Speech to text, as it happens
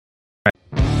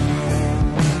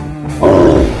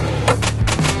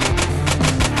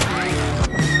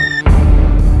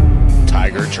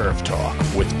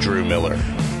Drew Miller.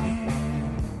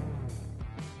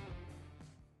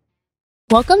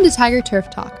 Welcome to Tiger Turf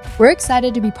Talk. We're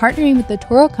excited to be partnering with the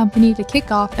Toro Company to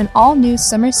kick off an all-new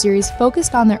summer series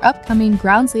focused on their upcoming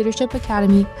Grounds Leadership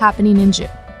Academy happening in June.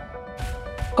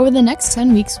 Over the next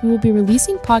 10 weeks, we will be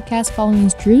releasing podcasts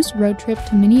following Drew's road trip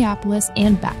to Minneapolis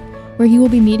and back, where he will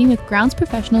be meeting with grounds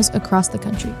professionals across the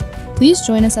country. Please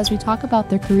join us as we talk about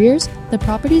their careers, the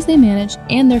properties they manage,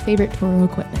 and their favorite Toro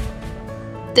equipment.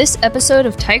 This episode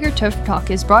of Tiger Turf Talk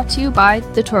is brought to you by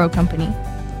the Toro Company.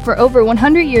 For over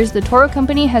 100 years, the Toro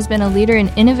Company has been a leader in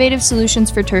innovative solutions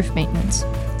for turf maintenance.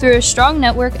 Through a strong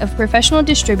network of professional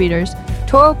distributors,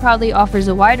 Toro proudly offers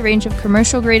a wide range of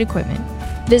commercial-grade equipment.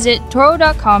 Visit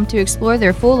Toro.com to explore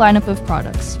their full lineup of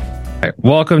products.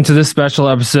 Welcome to this special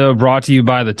episode brought to you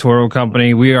by the Toro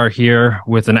Company. We are here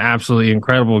with an absolutely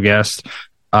incredible guest,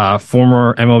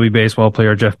 former MLB baseball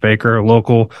player Jeff Baker,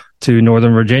 local to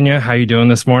Northern Virginia. How you doing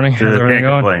this morning? How's everything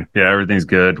going? Yeah, everything's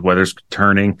good. Weather's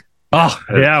turning. Oh,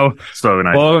 yeah. So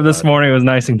nice. Well, this morning it was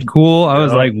nice and cool. I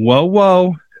was like,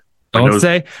 whoa.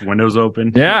 Windows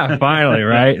open. Yeah, finally,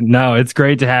 right? No, it's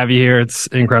great to have you here. It's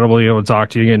incredible to be able to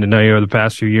talk to you, getting to know you over the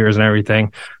past few years and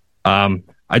everything.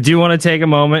 I do want to take a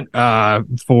moment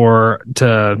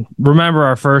to remember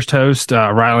our first host,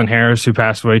 Rylan Harris, who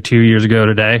passed away 2 years ago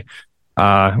today.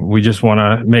 We just want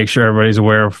to make sure everybody's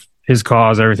aware of his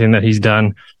cause, everything that he's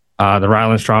done. The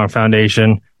Rylan Strong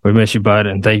Foundation. We miss you, bud,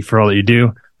 and thank you for all that you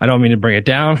do. I don't mean to bring it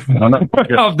down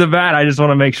right off the bat. I just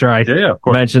want to make sure I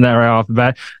mention that right off the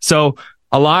bat. So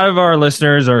a lot of our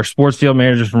listeners are sports field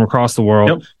managers from across the world.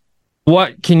 Yep.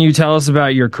 What can you tell us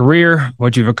about your career,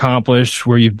 what you've accomplished,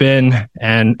 where you've been,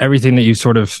 and everything that you've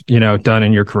sort of, done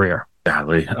in your career?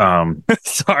 Golly.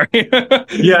 Sorry.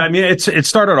 Yeah, I mean, it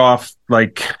started off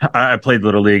like I played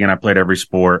Little League and I played every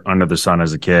sport under the sun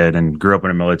as a kid and grew up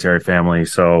in a military family.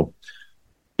 So,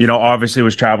 obviously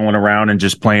was traveling around and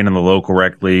just playing in the local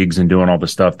rec leagues and doing all the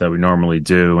stuff that we normally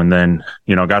do. And then,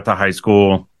 got to high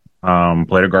school,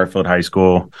 played at Garfield High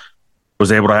School,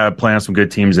 was able to play on some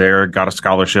good teams there, got a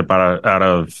scholarship out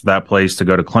of that place to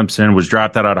go to Clemson, was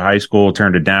drafted out of high school,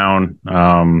 turned it down,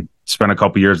 spent a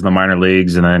couple years in the minor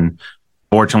leagues. And then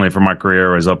fortunately for my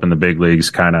career, I was up in the big leagues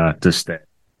kind of to stay.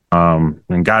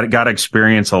 And got to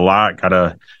experience a lot, got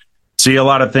to see a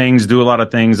lot of things, do a lot of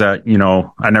things that,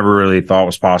 I never really thought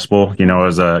was possible,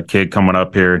 as a kid coming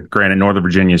up here. Granted, Northern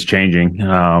Virginia is changing,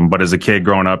 but as a kid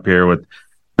growing up here with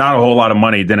not a whole lot of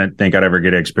money, didn't think I'd ever get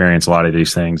to experience a lot of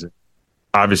these things.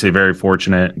 Obviously very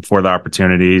fortunate for the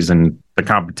opportunities and the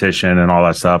competition and all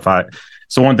that stuff.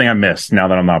 So one thing I missed now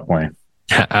that I'm not playing.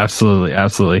 Absolutely.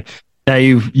 Yeah,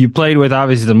 you played with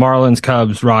obviously the Marlins,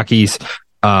 Cubs, Rockies,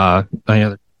 I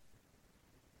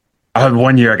had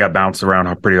 1 year I got bounced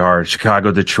around pretty hard.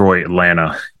 Chicago, Detroit,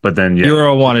 Atlanta. But then, you were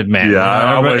a wanted man.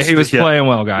 Yeah, he was playing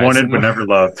well, guys. Wanted but never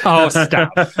loved. Oh,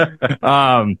 stop.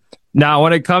 Now,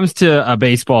 when it comes to a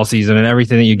baseball season and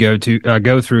everything that you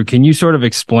go through, can you sort of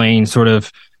explain sort of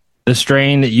the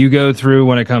strain that you go through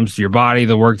when it comes to your body,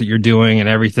 the work that you're doing and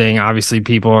everything? Obviously,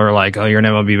 people are like, oh, you're an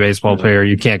MLB baseball player.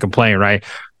 You can't complain, right?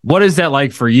 What is that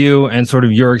like for you and sort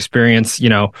of your experience,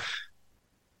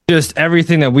 just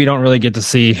everything that we don't really get to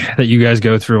see that you guys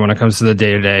go through when it comes to the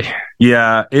day-to-day?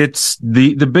 Yeah, it's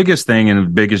the biggest thing and the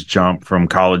biggest jump from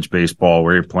college baseball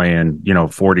where you're playing,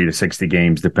 40 to 60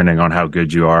 games, depending on how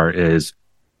good you are, is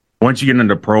once you get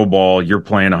into pro ball, you're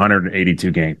playing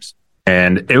 182 games.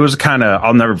 And it was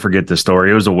I'll never forget this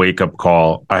story. It was a wake-up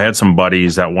call. I had some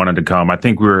buddies that wanted to come. I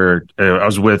think I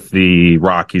was with the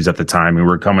Rockies at the time, and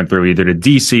we were coming through either to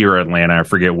DC or Atlanta. I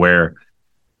forget where.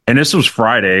 And this was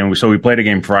Friday, and so we played a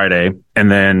game Friday,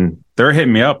 and then they're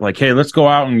hitting me up like, hey, let's go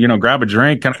out and, grab a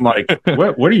drink. And I'm like,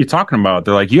 what are you talking about?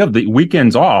 They're like, you have the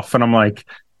weekends off. And I'm like,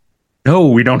 no,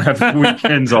 we don't have the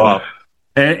weekends off.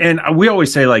 And we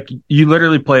always say, like, you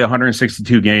literally play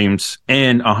 162 games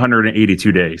in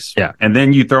 182 days. Yeah. And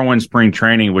then you throw in spring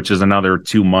training, which is another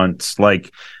 2 months.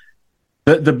 Like,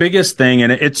 the biggest thing,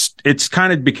 and it's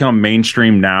kind of become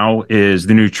mainstream now, is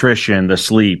the nutrition, the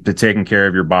sleep, the taking care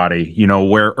of your body.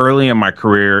 Where early in my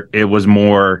career, it was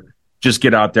more just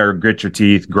get out there, grit your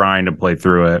teeth, grind, and play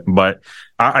through it. But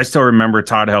I still remember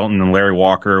Todd Helton and Larry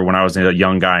Walker when I was a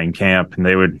young guy in camp, and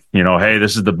they would, hey,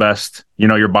 this is the best,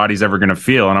 your body's ever going to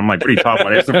feel. And I'm like, what are you talking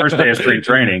about? It's the first day of spring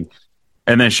training.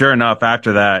 And then sure enough,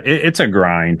 after that, it's a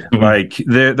grind. Mm-hmm. Like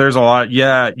there's a lot.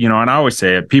 Yeah. And I always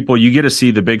say it, people, you get to see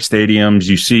the big stadiums.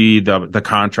 You see the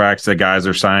contracts that guys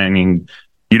are signing.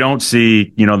 You don't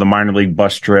see, the minor league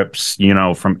bus trips,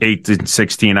 from 8 to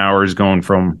 16 hours going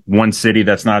from one city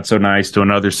that's not so nice to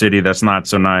another city that's not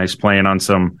so nice, playing on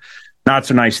some not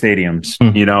so nice stadiums,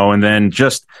 and then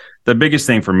just the biggest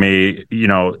thing for me,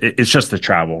 it's just the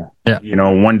travel. Yeah.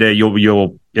 One day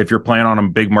you'll if you're playing on a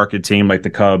big market team like the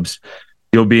Cubs,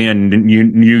 you'll be in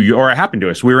New York. Or it happened to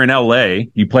us. We were in LA.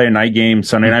 You play a night game,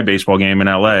 Sunday night baseball game in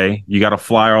LA. You got to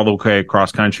fly all the way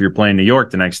across country. You're playing New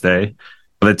York the next day.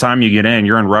 By the time you get in,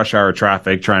 you're in rush hour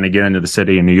traffic trying to get into the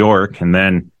city of New York. And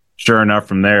then sure enough,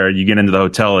 from there, you get into the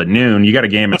hotel at noon. You got a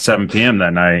game at 7 p.m.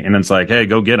 that night. And it's like, hey,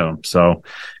 go get them. So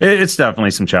it's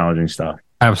definitely some challenging stuff.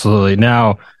 Absolutely.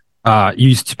 Now,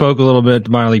 you spoke a little bit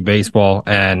to minor league baseball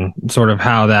and sort of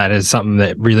how that is something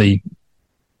that really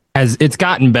it's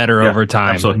gotten better over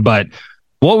time. Absolutely. But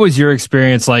what was your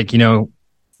experience like,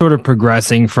 sort of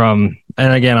progressing from,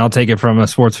 and again, I'll take it from a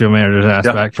sports field manager's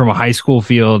aspect, from a high school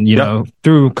field,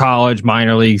 through college,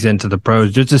 minor leagues into the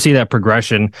pros, just to see that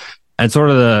progression and sort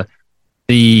of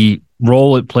the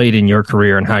role it played in your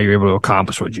career and how you were able to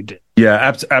accomplish what you did.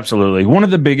 Yeah, absolutely. One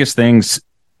of the biggest things,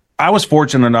 I was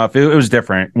fortunate enough. It was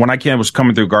different. When I was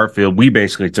coming through Garfield, we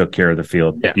basically took care of the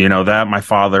field. Yeah. That my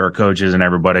father, our coaches, and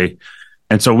everybody.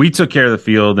 And so we took care of the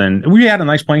field, and we had a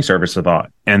nice playing service, I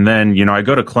thought. And then, I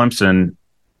go to Clemson,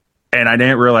 and I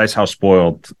didn't realize how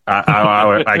spoiled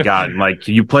I got. Like,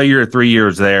 you play your 3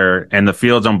 years there, and the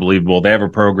field's unbelievable. They have a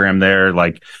program there.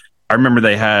 Like, I remember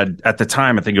they had, at the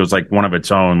time, I think it was like one of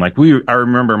its own. Like, I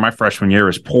remember my freshman year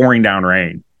was pouring down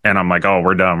rain, and I'm like, oh,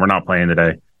 we're done. We're not playing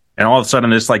today. And all of a sudden,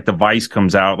 this like device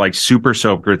comes out, like super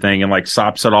soaker thing, and like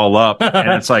sops it all up. And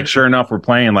it's like, sure enough, we're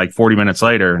playing like 40 minutes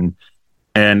later.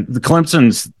 And the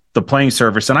Clemson's the playing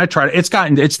surface, and I tried.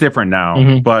 It's different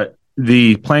now, but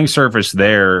the playing surface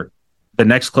there, the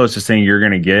next closest thing you're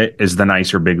going to get is the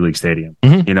nicer big league stadium.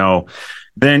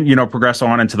 Then progress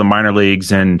on into the minor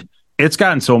leagues, and it's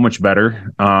gotten so much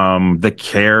better. The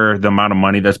care, the amount of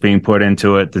money that's being put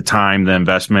into it, the time, the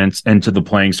investments into the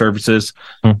playing surfaces.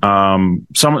 Some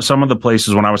of the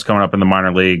places when I was coming up in the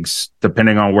minor leagues,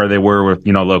 depending on where they were with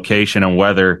location and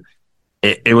weather,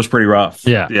 it was pretty rough.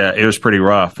 Yeah, it was pretty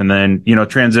rough. And then,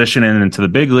 transitioning into the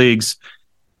big leagues,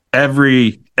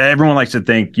 everyone likes to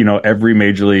think, every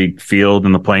major league field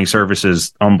and the playing surface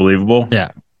is unbelievable.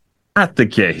 Yeah. Not the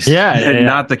case. Yeah.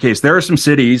 Not the case. There are some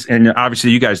cities, and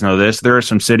obviously you guys know this, there are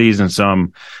some cities and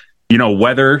some,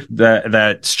 weather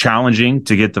that's challenging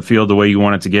to get the field the way you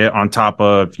want it to get, on top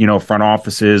of, front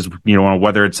offices,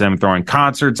 whether it's them throwing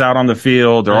concerts out on the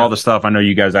field or all the stuff I know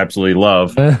you guys absolutely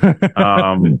love.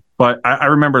 But I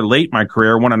remember late in my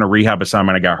career, went on a rehab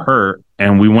assignment. I got hurt,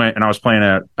 and we went, and I was playing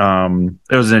at,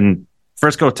 it was in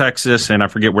Frisco, Texas, and I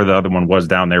forget where the other one was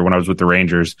down there when I was with the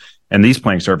Rangers. And these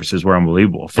playing surfaces were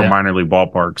unbelievable for minor league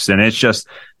ballparks. And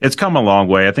it's come a long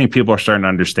way. I think people are starting to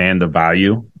understand the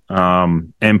value,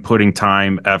 and putting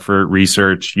time, effort,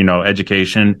 research,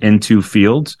 education into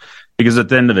fields. Because at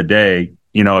the end of the day,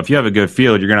 if you have a good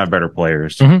field, you're going to have better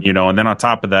players, and then on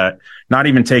top of that, not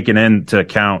even taking into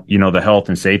account, the health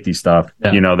and safety stuff,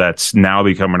 that's now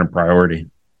becoming a priority.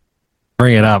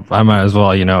 Bring it up. I might as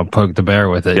well, poke the bear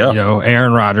with it. Yep.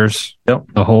 Aaron Rodgers, the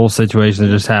whole situation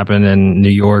that just happened in New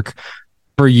York.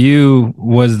 For you,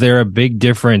 was there a big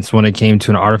difference when it came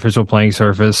to an artificial playing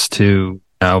surface to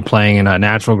playing in a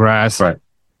natural grass? Right.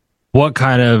 What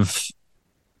kind of,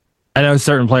 I know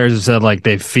certain players have said like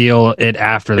they feel it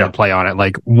after they play on it.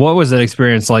 Like, what was that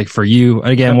experience like for you?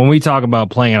 Again, when we talk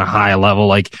about playing at a high level,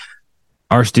 like,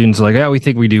 our students are like, yeah, we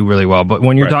think we do really well. But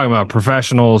when you're talking about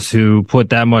professionals who put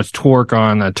that much torque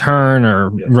on a turn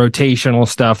or rotational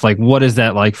stuff, like, what is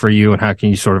that like for you, and how can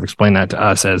you sort of explain that to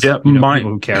us as people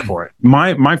who care for it?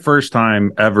 My first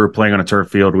time ever playing on a turf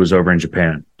field was over in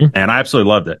Japan, and I absolutely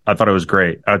loved it. I thought it was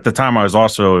great. At the time, it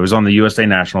was on the USA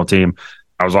national team.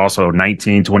 I was also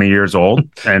 19, 20 years old,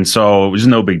 and so it was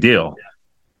no big deal.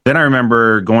 Then I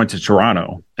remember going to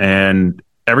Toronto, and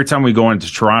every time we go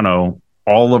into Toronto,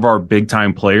 all of our big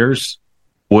time players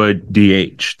would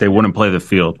DH. They wouldn't play the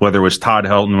field, whether it was Todd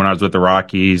Helton when I was with the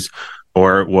Rockies,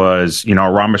 or it was,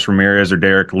 Ramos Ramirez or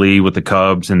Derek Lee with the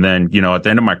Cubs. And then, at the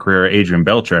end of my career, Adrian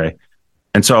Beltre.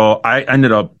 And so I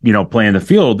ended up, playing the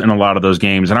field in a lot of those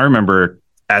games. And I remember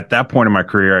at that point in my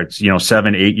career, it's,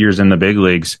 7, 8 years in the big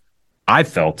leagues, I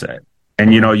felt it.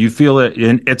 And, you feel it,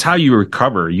 and it's how you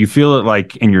recover. You feel it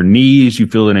like in your knees, you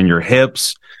feel it in your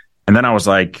hips. And then I was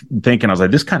like,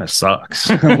 this kind of sucks.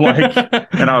 And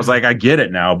I was like, I get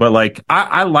it now. But like,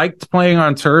 I liked playing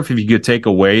on turf. If you could take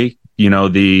away,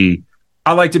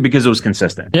 I liked it because it was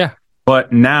consistent. Yeah.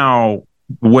 But now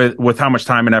with how much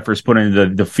time and effort is put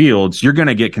into the fields, you're going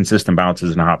to get consistent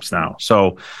bounces and hops now.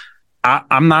 So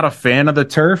I'm not a fan of the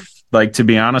turf, like, to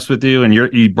be honest with you. And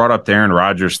you brought up the Aaron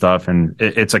Rodgers stuff, and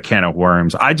it's a can of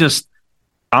worms.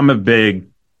 I'm a big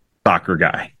soccer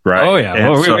guy, right? Oh yeah,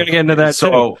 well, we're going to get into that.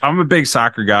 So I'm a big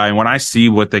soccer guy, and when I see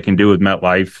what they can do with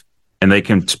MetLife, and they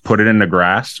can put it in the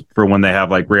grass for when they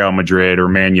have like Real Madrid or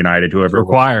Man United, whoever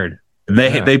required,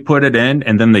 they put it in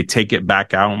and then they take it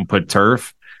back out and put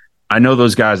turf. I know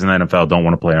those guys in the NFL don't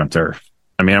want to play on turf.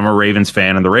 I mean, I'm a Ravens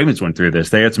fan, and the Ravens went through this.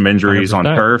 They had some injuries 100%.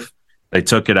 On turf. They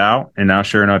took it out, and now,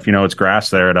 sure enough, it's grass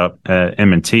there at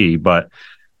M&T. But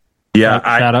yeah,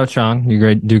 shout out Sean.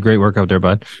 You do great work out there,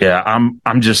 bud. Yeah, I'm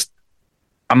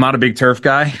not a big turf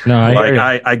guy. No,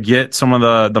 I get some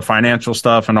of the financial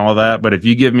stuff and all that, but if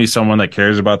you give me someone that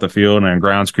cares about the field and a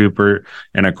groundskeeper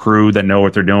and a crew that know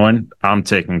what they're doing, I'm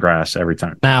taking grass every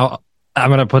time. Now, I'm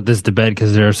going to put this to bed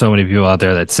because there are so many people out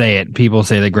there that say it. People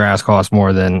say that grass costs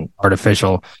more than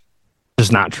artificial.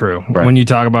 Just not true. Right. When you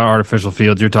talk about artificial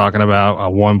fields, you're talking about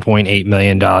a $1.8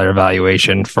 million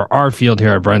valuation for our field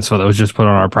here at Brentsville that was just put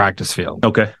on our practice field.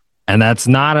 Okay. And that's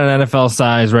not an NFL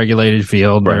size regulated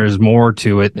field. Right. There's more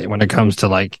to it when it comes to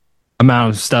like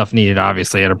amount of stuff needed,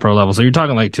 obviously, at a pro level. So you're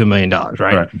talking like $2 million,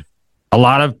 right? A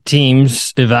lot of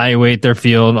teams evaluate their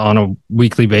field on a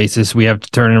weekly basis. We have to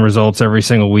turn in results every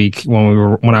single week.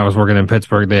 When I was working in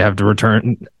Pittsburgh, they have to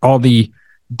return all the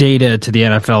data to the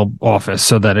NFL office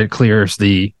so that it clears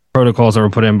the protocols that were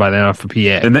put in by the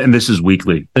NFLPA. And this is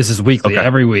weekly. This is weekly. Okay.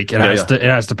 Every week it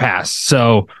has to pass.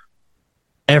 So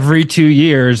every 2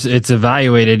 years, it's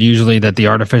evaluated usually that the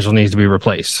artificial needs to be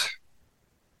replaced.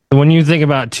 When you think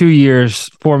about 2 years,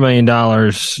 $4 million,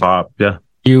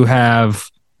 you have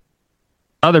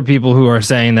other people who are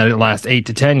saying that it lasts 8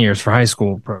 to 10 years for high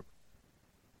school programs.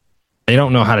 They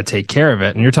don't know how to take care of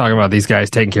it. And you're talking about these guys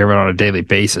taking care of it on a daily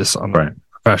basis on the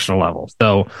professional level.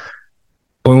 So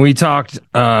when we talked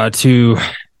to shout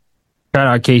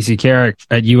out Casey Carrick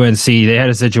at UNC, they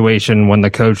had a situation when the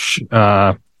coach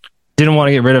didn't want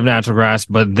to get rid of natural grass,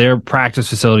 but their practice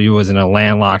facility was in a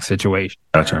landlocked situation.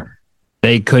 Gotcha.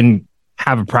 They couldn't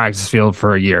have a practice field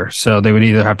for a year. So they would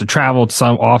either have to travel to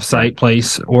some off-site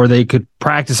place or they could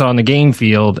practice on the game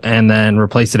field and then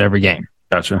replace it every game.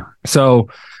 Gotcha. So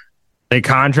they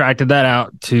contracted that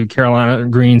out to Carolina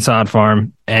Green Sod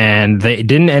Farm, and they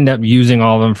didn't end up using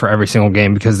all of them for every single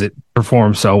game because it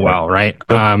performed so well, right?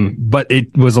 But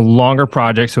it was a longer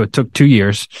project, so it took 2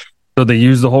 years. So they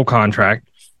used the whole contract.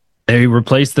 They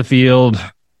replaced the field,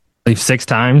 I believe, 6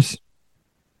 times,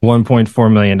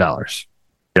 $1.4 million.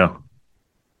 Yeah.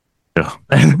 Yeah.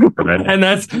 And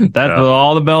that's with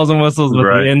all the bells and whistles with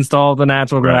the install of the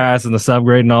natural grass and the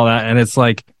subgrade and all that. And it's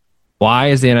like, why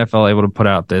is the NFL able to put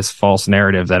out this false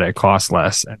narrative that it costs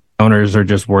less? And owners are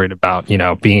just worried about,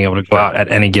 being able to go out at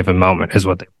any given moment is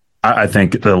what they. I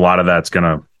think that a lot of that's going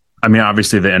to,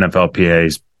 obviously the NFLPA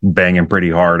is banging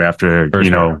pretty hard after,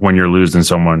 when you're losing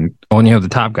someone. When you have the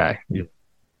top guy.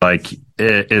 Like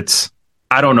it's,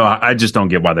 I don't know. I just don't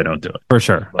get why they don't do it. For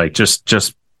sure. Like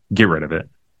just get rid of it.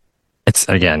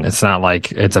 It's not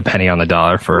like it's a penny on the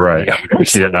dollar for how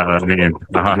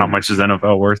much is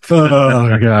NFL worth? Oh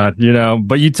my God,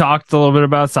 but you talked a little bit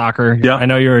about soccer. Yeah, I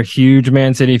know you're a huge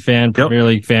Man City fan, Premier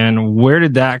League fan. Where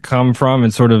did that come from,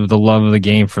 and sort of the love of the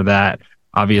game for that?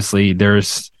 Obviously,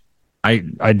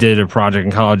 I did a project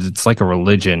in college. It's like a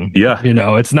religion. Yeah,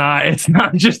 it's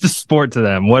not just a sport to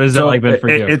them. What has that like been for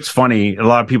you? It's funny. A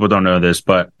lot of people don't know this,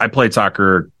 but I played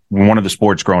soccer, one of the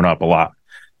sports growing up a lot.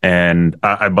 And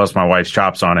I bust my wife's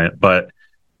chops on it, but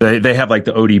they have like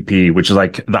the ODP, which is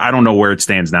like, I don't know where it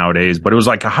stands nowadays, but it was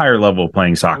like a higher level of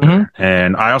playing soccer. Mm-hmm.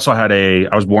 And I also had I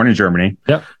was born in Germany.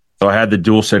 Yep. So I had the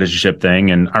dual citizenship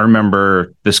thing. And I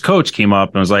remember this coach came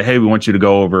up and was like, hey, we want you to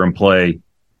go over and play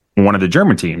one of the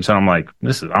German teams. And I'm like,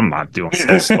 I'm not doing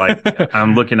this. Like,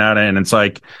 I'm looking at it and it's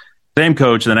like, same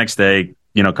coach the next day,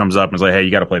 comes up and is like, hey,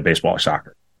 you got to play baseball or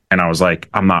soccer. And I was like,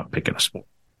 I'm not picking a sport.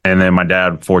 And then my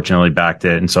dad fortunately backed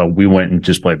it. And so we went and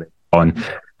just played baseball. And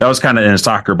that was kind of in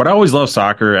soccer. But I always loved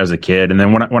soccer as a kid. And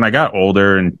then when I got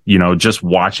older and, just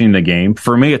watching the game,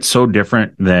 for me, it's so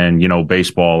different than,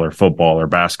 baseball or football or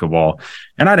basketball.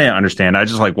 And I didn't understand. I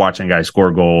just like watching guys score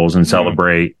goals and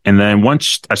celebrate. And then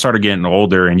once I started getting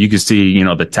older and you could see,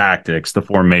 the tactics, the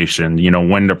formation,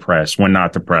 when to press, when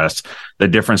not to press, the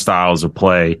different styles of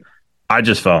play, I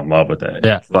just fell in love with it.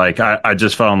 Yeah. Like I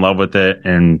just fell in love with it.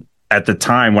 And at the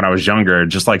time when I was younger,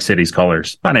 just like City's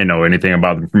colors, I didn't know anything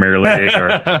about the Premier League or,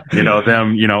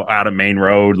 them, out of Main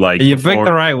Road. Like you picked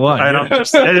the right one.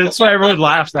 It's why everyone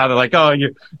laughs now. They're like, oh,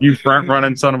 you front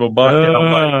running son of a buck.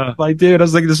 I'm like, dude, I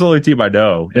was like, this is the only team I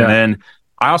know. Yeah. And then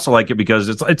I also like it because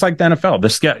it's like the NFL.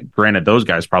 This guy, granted, those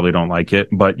guys probably don't like it,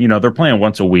 but they're playing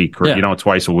once a week or,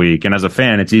 twice a week. And as a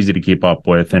fan, it's easy to keep up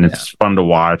with and it's fun to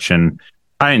watch. And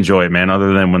I enjoy it, man.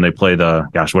 Other than when they play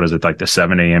what is it, like the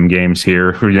 7 a.m. games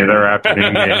here, their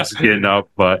afternoon games, getting up.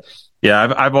 But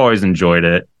yeah, I've always enjoyed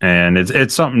it, and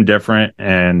it's something different,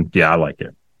 and yeah, I like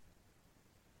it.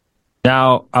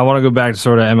 Now, I want to go back to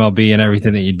sort of MLB and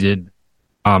everything that you did.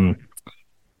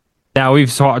 Now,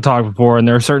 we've talked before, and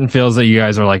there are certain fields that you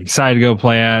guys are like excited to go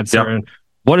play at. Yep.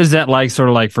 What is that like, sort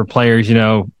of like for players,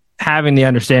 having the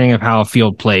understanding of how a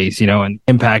field plays, and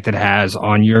impact it has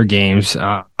on your games?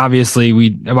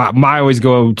 Obviously, I always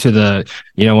go to the,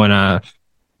 when a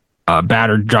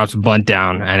batter drops a bunt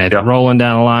down and it's rolling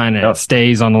down the line and it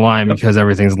stays on the line because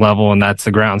everything's level and that's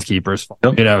the groundskeeper's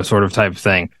fault, sort of type of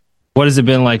thing. What has it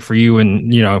been like for you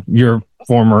and, your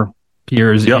former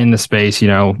peers in the space,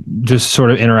 just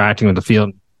sort of interacting with the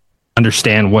field,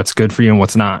 understand what's good for you and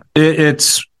what's not?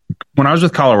 It's when I was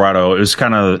with Colorado, it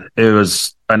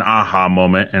was an aha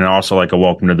moment and also like a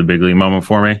welcome to the big league moment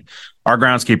for me. Our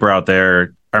groundskeeper out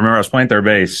there, I remember I was playing third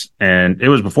base and it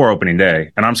was before opening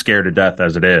day and I'm scared to death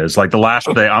as it is. Like the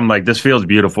last day, I'm like, this field's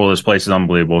beautiful. This place is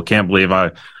unbelievable. Can't believe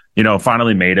I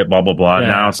finally made it, blah, blah, blah. Yeah.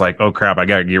 Now it's like, oh crap, I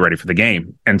got to get ready for the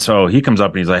game. And so he comes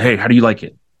up and he's like, hey, how do you like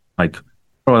it? Like,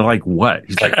 oh, like what?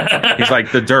 He's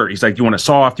like the dirt. He's like, do you want it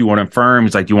soft? Do you want it firm?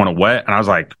 He's like, do you want it wet? And I was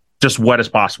like, just wet as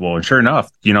possible. And sure enough,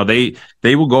 they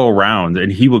will go around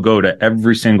and he will go to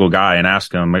every single guy and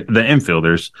ask them, the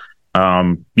infielders, how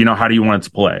do you want it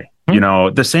to play?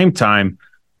 At the same time,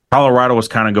 Colorado was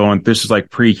kind of going, this is like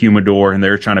pre-humidor, and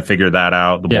they're trying to figure that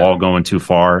out, the ball going too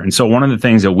far. And so one of the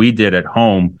things that we did at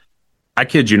home, I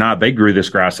kid you not, they grew this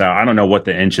grass out. I don't know what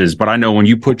the inch is, but I know when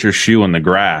you put your shoe in the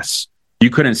grass, you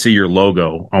couldn't see your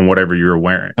logo on whatever you were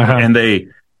wearing. Uh-huh. And they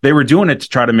were doing it to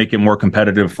try to make it more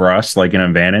competitive for us, like an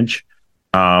advantage.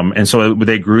 And so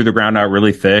they grew the ground out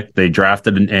really thick. They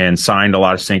drafted and signed a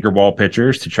lot of sinker ball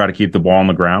pitchers to try to keep the ball on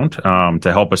the ground,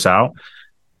 to help us out.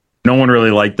 No one really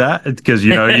liked that because,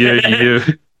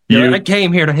 I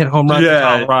came here to hit home runs in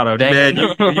Colorado. Dang. Man, you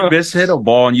mishit a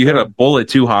ball and you hit a bullet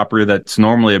two hopper that's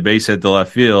normally a base hit to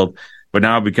left field. But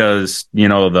now because,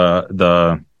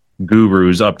 the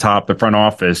gurus up top, the front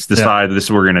office decide this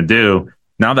is what we're going to do.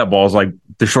 Now that ball's like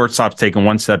the shortstop's taking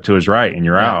one step to his right and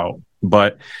you're out.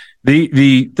 But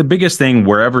the biggest thing,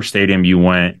 wherever stadium you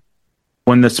went,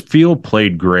 when this field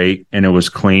played great and it was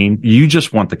clean, you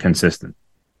just want the consistent.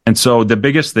 And so the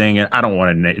biggest thing, and I don't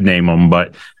want to name them,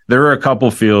 but there are a couple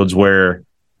fields where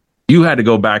you had to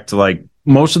go back to like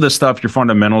most of the stuff, your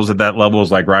fundamentals at that level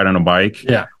is like riding a bike.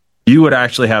 Yeah. You would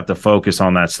actually have to focus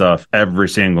on that stuff every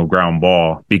single ground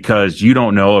ball because you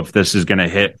don't know if this is going to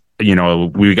hit,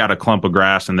 we got a clump of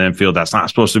grass in the infield that's not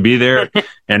supposed to be there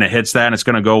and it hits that and it's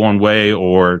going to go one way,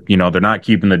 or, they're not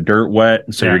keeping the dirt wet.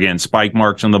 So you're getting spike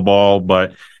marks on the ball,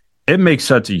 but it makes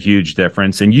such a huge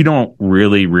difference, and you don't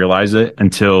really realize it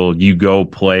until you go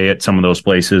play at some of those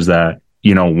places that,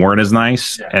 weren't as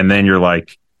nice. Yeah. And then you're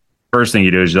like, first thing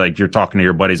you do is you're talking to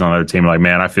your buddies on the other team, like,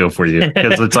 man, I feel for you.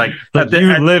 Because it's like,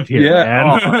 you live here.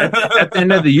 Yeah. Man. At the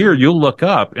end of the year, you'll look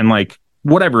up and like,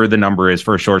 whatever the number is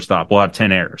for a shortstop, we'll have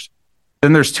 10 errors.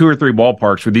 Then there's 2 or 3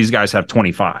 ballparks where these guys have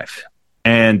 25.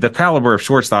 And the caliber of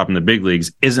shortstop in the big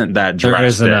leagues isn't that drastic. There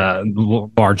isn't a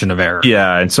margin of error.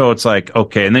 Yeah. And so it's like,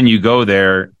 okay. And then you go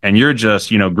there and you're just,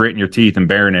 gritting your teeth and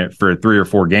bearing it for 3 or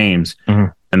 4 games.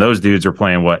 Mm-hmm. And those dudes are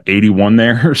playing 81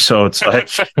 there. So it's like,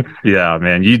 yeah,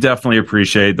 man, you definitely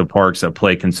appreciate the parks that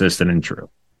play consistent and true.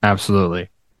 Absolutely.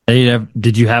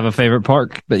 Did you have a favorite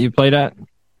park that you played at?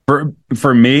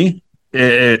 For me,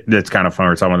 it's kind of fun.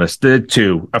 We're talking about this. The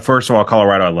 2. First of all,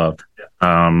 Colorado, I loved.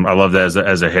 I loved it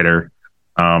as a hitter.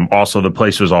 Also, the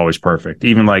place was always perfect.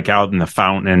 Even like out in the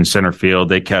fountain in center field,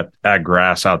 they kept that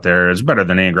grass out there. It's better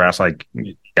than any grass. Like,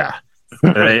 yeah,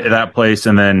 that place.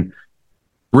 And then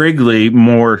Wrigley,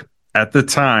 more at the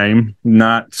time,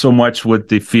 not so much with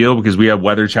the field because we had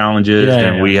weather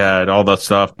challenges we had all that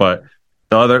stuff. But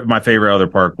my favorite other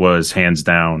park was hands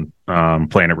down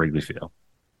playing at Wrigley Field.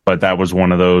 But that was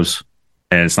one of those.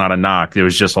 And it's not a knock. It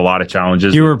was just a lot of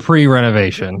challenges. You were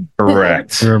pre-renovation.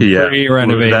 Correct. You were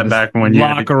pre-renovation. That back when you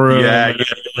locker room. Yeah, you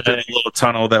had a little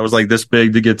tunnel that was like this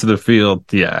big to get to the field.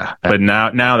 Yeah. But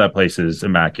now that place is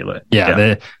immaculate.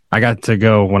 Yeah. I got to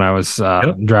go when I was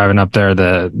driving up there,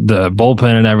 the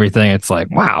bullpen and everything. It's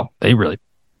like, wow, they really,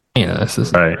 this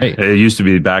is right. Great. It used to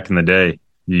be back in the day.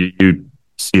 You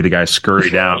see the guy scurry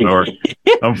down, or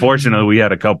unfortunately we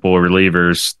had a couple of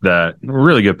relievers that were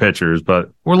really good pitchers,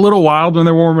 but were a little wild when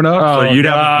they're warming up. Oh, so you'd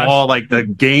have the ball, like the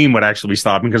game would actually be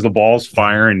stopping because the ball's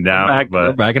firing down.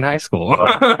 We're back in high school.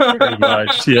 Pretty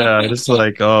much. Yeah. It's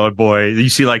like, oh boy, you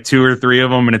see like 2 or 3 of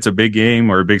them and it's a big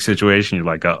game or a big situation. You're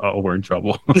like, oh, we're in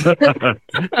trouble.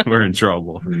 We're in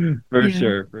trouble. For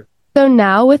sure. So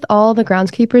now with all the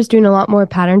groundskeepers doing a lot more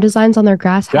pattern designs on their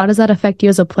grass, how does that affect you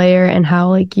as a player and how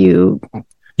like you?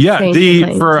 Yeah,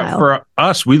 for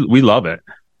us, we love it.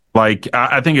 Like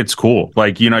I think it's cool.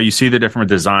 Like, you see the different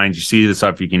designs, you see the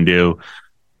stuff you can do.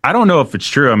 I don't know if it's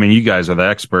true. I mean, you guys are the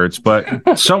experts,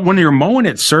 but so when you're mowing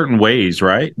it certain ways,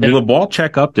 right? Will the ball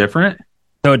check up different?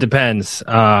 So it depends.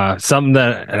 Something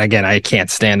that, and again, I can't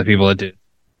stand the people that do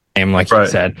aim like you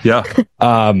said. Yeah.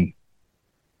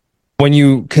 When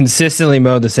you consistently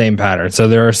mow the same pattern. So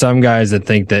there are some guys that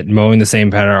think that mowing the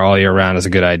same pattern all year round is a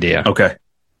good idea. Okay.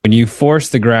 When you force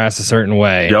the grass a certain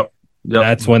way,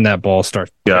 that's when that ball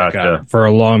starts to check up for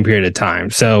a long period of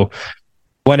time. So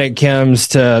when it comes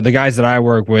to the guys that I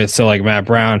work with, so like Matt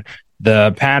Brown,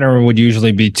 the pattern would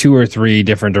usually be 2 or 3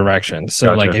 different directions.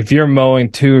 So like if you're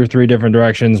mowing 2 or 3 different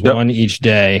directions, one each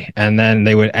day, and then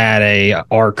they would add a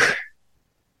arc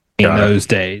in those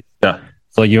days. Yeah.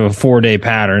 So like you have a 4-day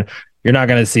pattern, you're not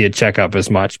going to see it check up as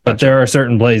much. But there are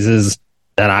certain places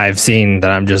that I've seen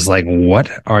that I'm just like, what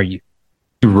are you?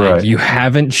 Right. Like, you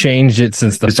haven't changed it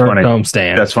since the first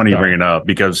homestand. That's funny you bring it up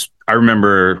because I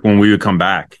remember when we would come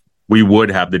back, we would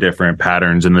have the different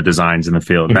patterns and the designs in the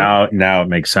field. Now it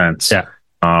makes sense. Yeah.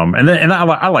 And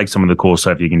I like some of the cool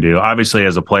stuff you can do. Obviously,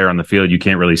 as a player on the field, you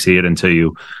can't really see it until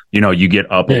you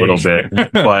get up a little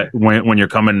bit. But when you're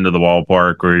coming into the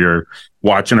ballpark or you're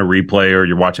watching a replay or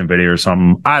you're watching video or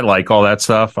something, I like all that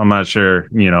stuff. I'm not sure,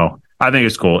 I think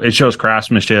it's cool. It shows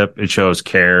craftsmanship, it shows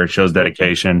care, it shows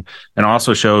dedication, and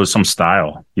also shows some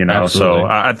style, Absolutely. So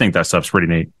I think that stuff's pretty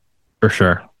neat. For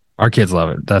sure. Our kids love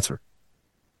it. That's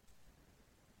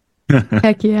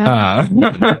Heck yeah.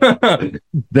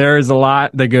 There's a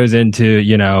lot that goes into,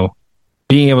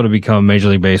 being able to become a Major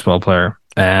League Baseball player.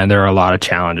 And there are a lot of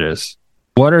challenges.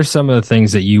 What are some of the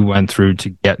things that you went through to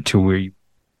get to where you,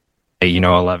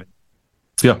 11?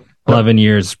 Yeah. 11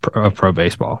 years of pro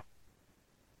baseball.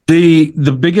 The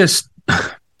biggest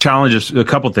challenge is a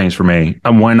couple things for me.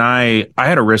 When I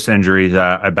had a wrist injury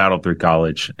that I battled through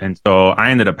college. And so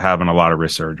I ended up having a lot of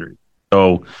wrist surgery.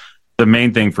 So the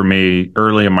main thing for me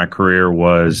early in my career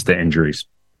was the injuries.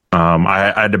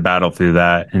 I had to battle through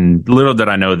that. And little did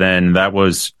I know then that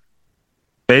was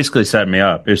basically setting me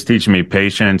up. It was teaching me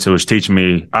patience. It was teaching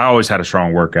me, I always had a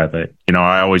strong work ethic.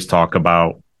 I always talk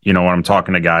about, when I'm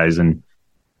talking to guys and,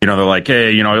 they're like,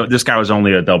 hey, this guy was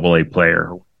only a AA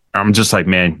player. I'm just like,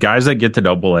 man, guys that get to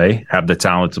AA have the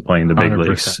talent to play in the big 100%.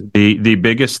 Leagues. The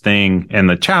biggest thing and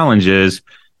the challenge is,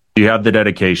 you have the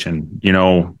dedication,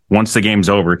 once the game's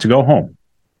over, to go home,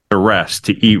 to rest,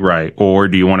 to eat right? Or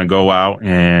do you want to go out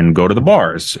and go to the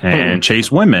bars and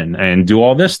chase women and do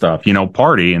all this stuff,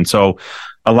 party? And so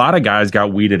a lot of guys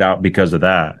got weeded out because of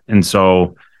that. And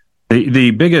so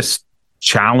the biggest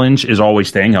challenge is always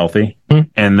staying healthy.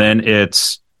 And then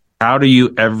it's, how do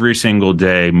you every single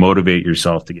day motivate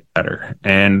yourself to get better?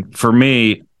 And for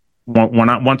me,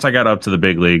 once I got up to the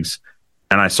big leagues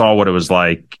and I saw what it was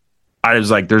like, I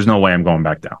was like, there's no way I'm going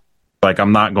back down. Like,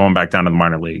 I'm not going back down to the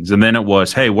minor leagues. And then it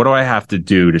was, hey, what do I have to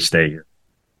do to stay here?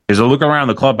 Because I look around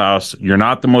the clubhouse, you're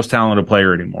not the most talented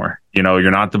player anymore.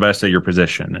 You're not the best at your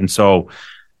position. And so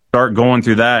start going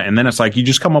through that. And then it's like, you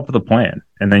just come up with a plan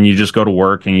and then you just go to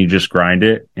work and you just grind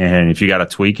it. And if you got to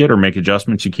tweak it or make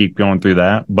adjustments, you keep going through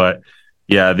that. But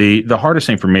yeah, the hardest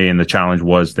thing for me and the challenge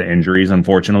was the injuries,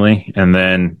 unfortunately. And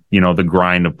then, the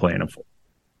grind of playing a full.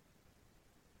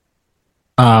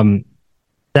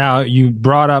 Now, you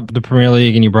brought up the Premier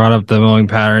League and you brought up the mowing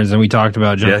patterns, and we talked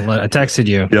about John. I texted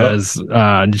you because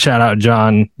shout out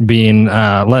John being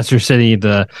Leicester City.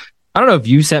 I don't know if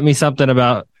you sent me something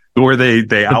about where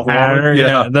they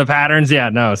outlawed the patterns. Yeah,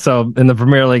 no. So in the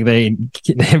Premier League, they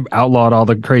outlawed all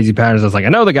the crazy patterns. I was like, I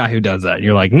know the guy who does that.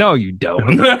 You're like, no, you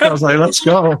don't. I was like, let's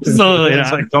go. Absolutely. It's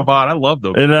like, come on, I love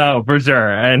them. No, for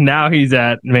sure. And now he's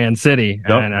at Man City,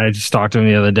 and I just talked to him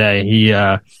the other day. He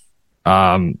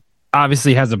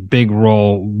obviously has a big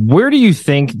role. Where do you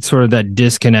think sort of that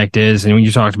disconnect is? And when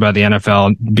you talked about the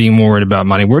NFL being more worried about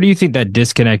money, where do you think that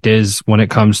disconnect is when it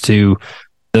comes to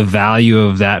the value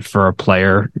of that for a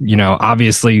player?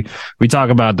 Obviously we talk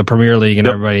about the Premier League and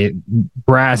everybody,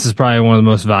 grass is probably one of the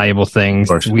most valuable things.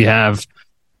 We have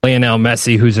Lionel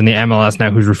Messi, who's in the MLS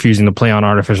now, who's refusing to play on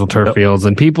artificial turf fields,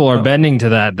 and people are bending to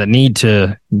that need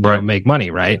to make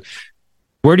money, right?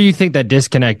 Where do you think that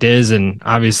disconnect is? And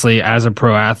obviously, as a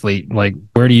pro athlete, like,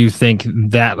 where do you think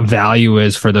that value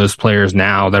is for those players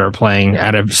now that are playing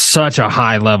at such a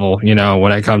high level,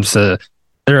 when it comes to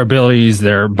their abilities,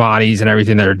 their bodies, and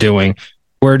everything that they're doing?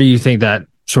 Where do you think that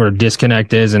sort of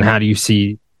disconnect is, and how do you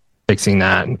see fixing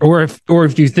that? Or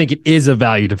if you think it is a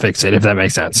value to fix it, if that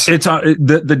makes sense. It's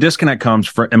the disconnect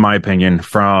comes, in my opinion,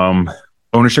 from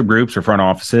ownership groups or front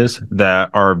offices that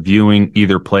are viewing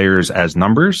either players as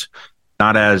numbers,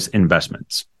 not as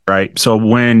investments, right? So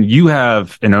when you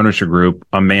have an ownership group,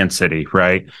 a Man City,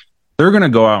 right? They're going to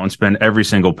go out and spend every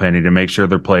single penny to make sure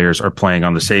their players are playing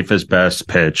on the safest, best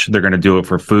pitch. They're going to do it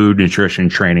for food, nutrition,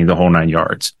 training, the whole 9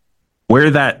 yards.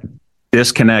 Where that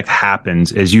disconnect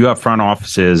happens is you have front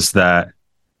offices that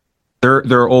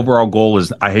their overall goal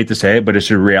is, I hate to say it, but it's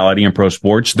a reality in pro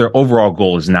sports. Their overall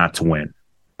goal is not to win,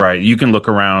 right? You can look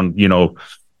around, the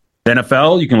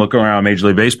NFL, you can look around Major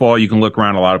League Baseball, you can look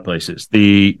around a lot of places.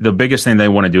 The biggest thing they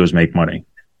want to do is make money.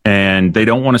 And they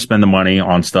don't want to spend the money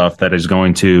on stuff that is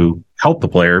going to help the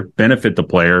player, benefit the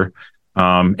player,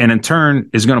 and in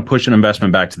turn is going to push an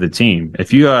investment back to the team.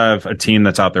 If you have a team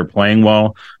that's out there playing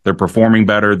well, they're performing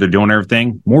better, they're doing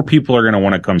everything, more people are going to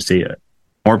want to come see it.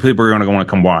 More people are going to want to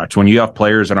come watch. When you have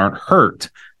players that aren't hurt,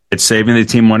 it's saving the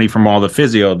team money from all the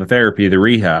physio, the therapy, the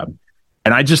rehab.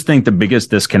 And I just think the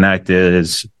biggest disconnect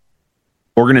is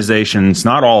organizations,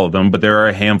 not all of them, but there are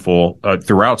a handful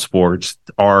throughout sports,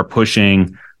 are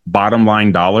pushing bottom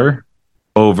line dollar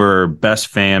over best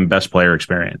fan, best player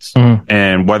experience.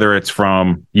 And whether it's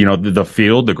from, the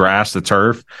field, the grass, the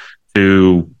turf,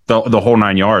 to the whole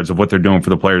 9 yards of what they're doing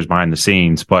for the players behind the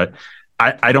scenes. But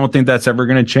I don't think that's ever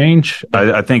going to change.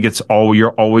 I think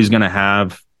you're always going to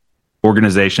have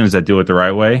organizations that do it the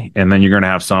right way. And then you're going to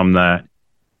have some that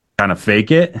kind of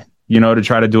fake it, to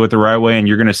try to do it the right way. And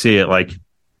you're going to see it like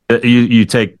you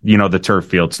take, the turf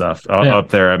field stuff up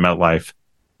there at MetLife.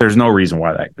 There's no reason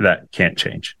why that can't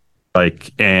change. And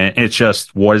it's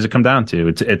just, what does it come down to?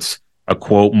 It's a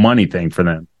quote money thing for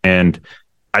them. And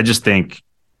I just think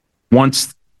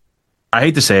I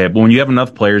hate to say it, but when you have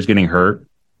enough players getting hurt,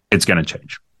 it's going to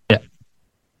change. Yeah.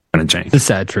 Going to change. The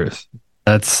sad truth.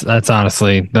 That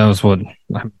was what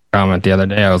I comment the other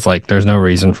day. I was like, there's no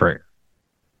reason for it.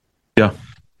 Yeah.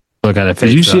 Look at it.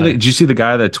 Did you see the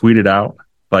guy that tweeted out?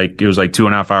 Like, it was like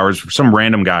 2.5 hours. Some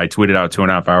random guy tweeted out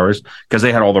 2.5 hours because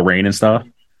they had all the rain and stuff.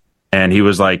 And he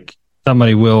was like,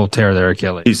 somebody will tear their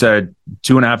Achilles. He said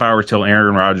 2.5 hours till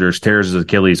Aaron Rodgers tears his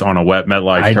Achilles on a wet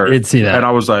MetLife turf. I did see that. And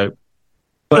I was like,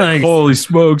 holy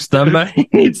smokes, somebody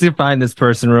needs to find this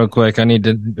person real quick. I need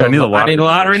a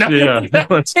lottery number. Yeah,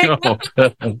 let's go.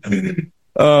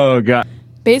 Oh, God.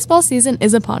 Baseball season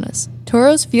is upon us.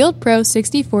 Toro's Field Pro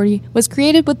 6040 was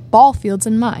created with ball fields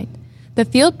in mind. The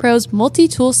Field Pro's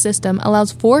multi-tool system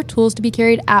allows 4 tools to be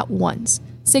carried at once,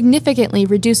 significantly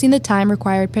reducing the time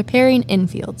required preparing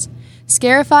infields.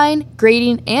 Scarifying,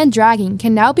 grading, and dragging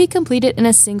can now be completed in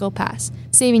a single pass,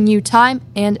 saving you time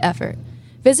and effort.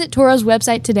 Visit Toro's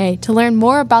website today to learn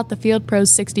more about the Field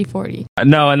Pro's 6040.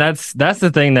 No, and that's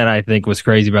the thing that I think was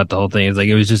crazy about the whole thing. Is like,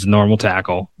 it was just a normal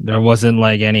tackle. There wasn't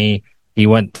like he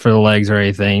went for the legs or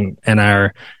anything. And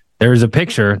there was a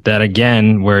picture that,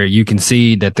 again, where you can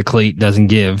see that the cleat doesn't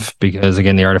give because,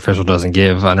 again, the artificial doesn't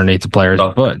give underneath the player's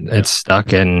foot. It's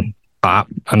stuck and pop,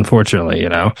 unfortunately,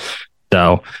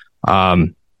 So,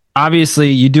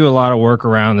 obviously, you do a lot of work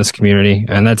around this community,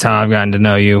 and that's how I've gotten to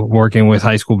know you, working with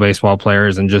high school baseball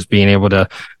players and just being able to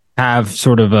have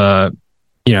sort of a,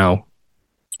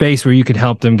 space where you could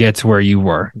help them get to where you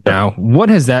were. Now, what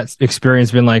has that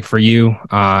experience been like for you?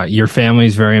 Your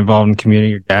family's very involved in the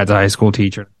community. Your dad's a high school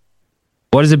teacher.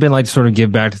 What has it been like to sort of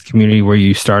give back to the community where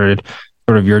you started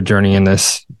sort of your journey in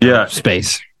this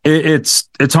space?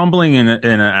 It's humbling in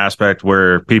an aspect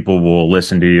where people will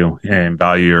listen to you and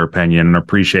value your opinion and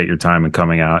appreciate your time and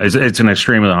coming out. It's an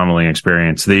extremely humbling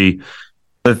experience. The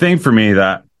thing for me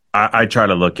that I try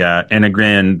to look at, and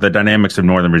again, the dynamics of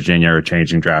Northern Virginia are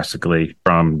changing drastically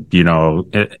from,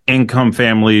 income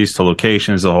families to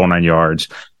locations, the whole 9 yards.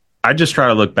 I just try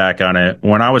to look back on it.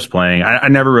 When I was playing, I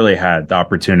never really had the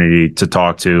opportunity to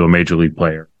talk to a major league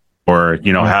player or,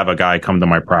 have a guy come to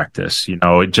my practice.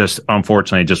 It just,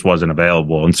 unfortunately, it just wasn't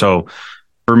available. And so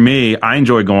for me, I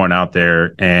enjoy going out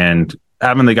there and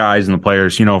having the guys and the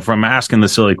players, from asking the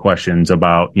silly questions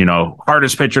about,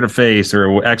 hardest pitcher to face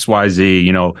or X, Y,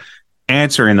 Z,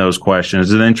 answering those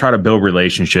questions and then try to build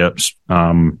relationships,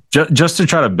 just to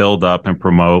try to build up and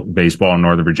promote baseball in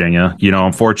Northern Virginia.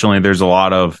 Unfortunately, there's a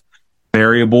lot of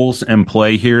variables in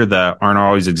play here that aren't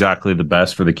always exactly the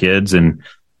best for the kids. And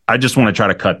I just want to try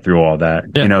to cut through all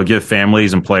that, give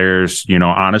families and players,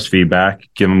 honest feedback,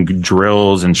 give them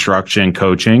drills, instruction,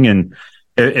 coaching. And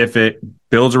if it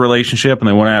builds a relationship and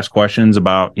they want to ask questions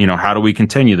about, how do we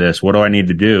continue this? What do I need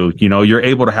to do? You're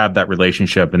able to have that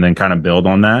relationship and then kind of build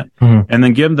on that and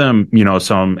then give them,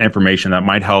 some information that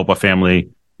might help a family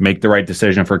make the right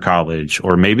decision for college,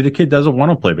 or maybe the kid doesn't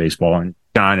want to play baseball and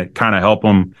kind of help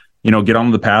them, get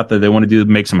on the path that they want to do that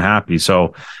makes them happy.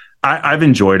 So I've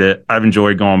enjoyed it. I've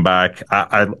enjoyed going back.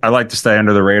 I like to stay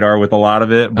under the radar with a lot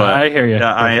of it, but I hear you.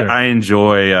 Yeah, I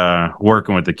enjoy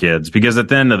working with the kids because at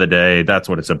the end of the day, that's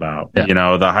what it's about.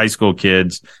 Yeah. The high school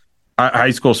kids, high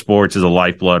school sports is a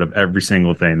lifeblood of every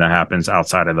single thing that happens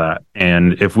outside of that.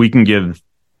 And if we can give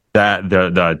that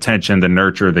the attention, the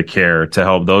nurture, the care to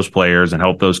help those players and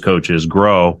help those coaches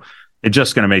grow, it's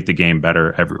just going to make the game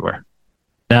better everywhere.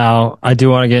 Now, I do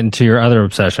want to get into your other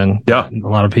obsession. Yeah. A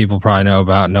lot of people probably know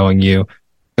about knowing you.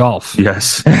 Golf.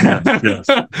 Yes. Yes.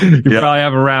 You probably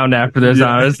have a round after this,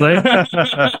 honestly.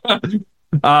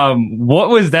 What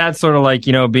was that sort of like,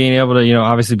 being able to,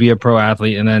 obviously be a pro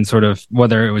athlete and then sort of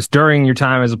whether it was during your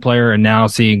time as a player and now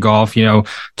seeing golf,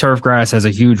 turf grass has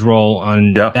a huge role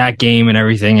on that game and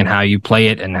everything and how you play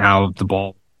it and how the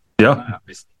ball. Yeah.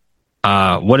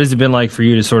 What has it been like for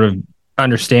you to sort of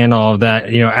understand all of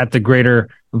that, at the greater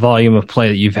volume of play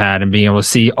that you've had and being able to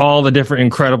see all the different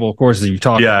incredible courses you've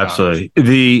talked about? Yeah,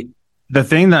 absolutely. The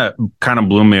thing that kind of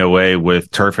blew me away with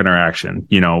turf interaction,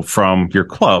 from your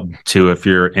club to if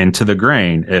you're into the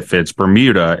grain, if it's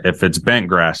Bermuda, if it's bent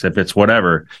grass, if it's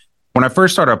whatever. When I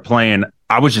first started playing,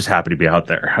 I was just happy to be out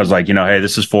there. I was like, hey,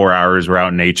 this is 4 hours. We're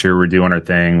out in nature. We're doing our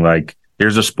thing. Like,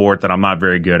 here's a sport that I'm not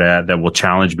very good at that will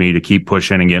challenge me to keep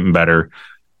pushing and getting better.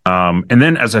 And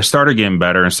then as I started getting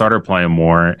better and started playing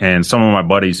more, and some of my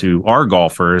buddies who are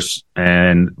golfers,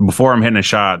 and before I'm hitting a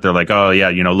shot, they're like, oh yeah,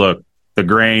 look, the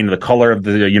grain, the color of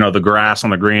the, the grass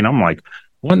on the green. I'm like,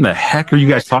 what in the heck are you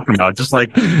guys talking about? Just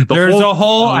like there's a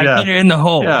hole. I put it in the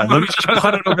hole. Yeah. Let me just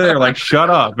put it over there. Like, shut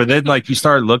up. But then like you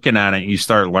start looking at it, you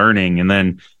start learning. And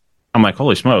then I'm like,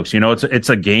 holy smokes, it's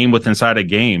a game with inside a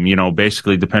game,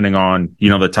 basically depending on,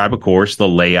 the type of course, the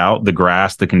layout, the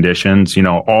grass, the conditions,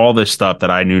 all this stuff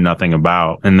that I knew nothing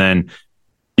about. And then,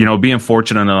 being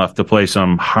fortunate enough to play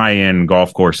some high end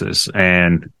golf courses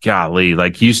and golly,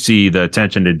 like you see the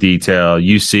attention to detail,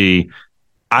 you see,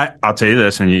 I'll tell you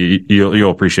this and you'll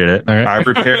appreciate it. Right. I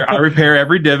repair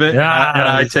every divot and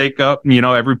I take up,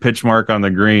 every pitch mark on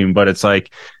the green, but it's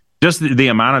like, just the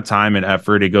amount of time and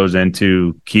effort it goes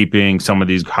into keeping some of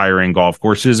these higher end golf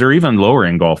courses or even lower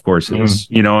end golf courses,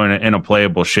 in a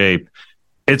playable shape.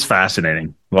 It's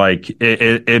fascinating. Like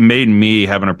it made me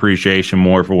have an appreciation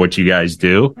more for what you guys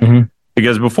do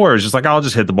because before it was just like, I'll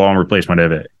just hit the ball and replace my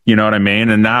divot. You know what I mean?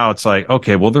 And now it's like,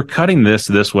 okay, well, they're cutting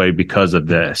this way because of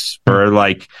this or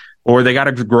they got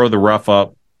to grow the rough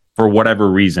up for whatever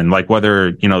reason, like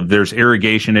whether, there's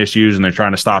irrigation issues and they're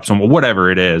trying to stop some, whatever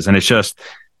it is. And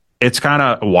it's kind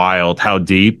of wild how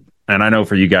deep, and I know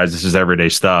for you guys, this is everyday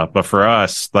stuff, but for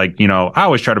us, like, I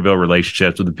always try to build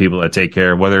relationships with the people that take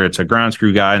care, whether it's a ground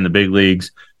screw guy in the big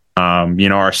leagues,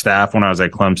 our staff when I was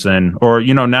at Clemson, or,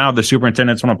 now the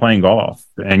superintendents when I'm playing golf.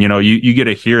 And, you get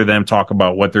to hear them talk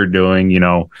about what they're doing,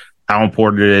 how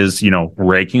important it is,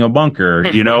 raking a bunker,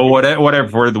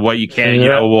 whatever, what you can,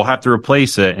 we'll have to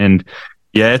replace it. And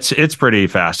yeah, it's pretty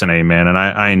fascinating, man. And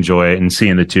I enjoy it and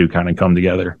seeing the two kind of come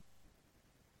together.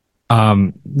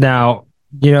 Now,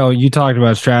 you talked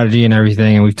about strategy and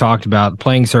everything, and we've talked about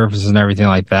playing surfaces and everything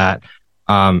like that.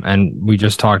 And we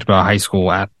just talked about high school.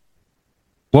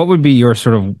 What would be your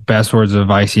sort of best words of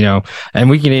advice, and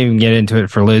we can even get into it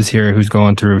for Liz here, who's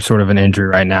going through sort of an injury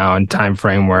right now and time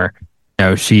frame where,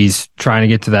 she's trying to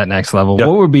get to that next level. Yep.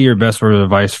 What would be your best word of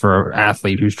advice for an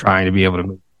athlete who's trying to be able to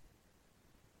move?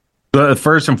 The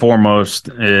first and foremost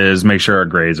is make sure our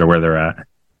grades are where they're at.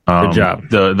 Good job.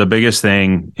 The biggest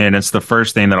thing, and it's the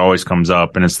first thing that always comes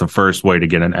up, and it's the first way to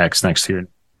get an X next year,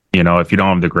 if you don't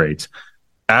have the grades.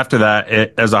 After that,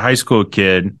 as a high school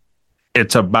kid,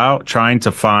 it's about trying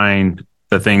to find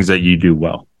the things that you do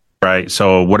well, right?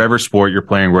 So whatever sport you're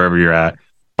playing, wherever you're at,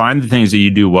 find the things that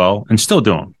you do well and still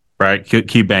do them, right?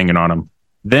 Keep banging on them.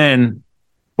 Then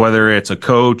whether it's a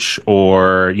coach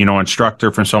or,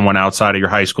 instructor from someone outside of your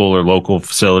high school or local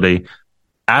facility,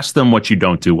 ask them what you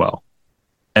don't do well.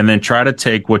 And then try to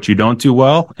take what you don't do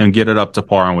well and get it up to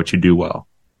par on what you do well.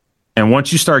 And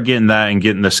once you start getting that and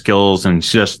getting the skills, and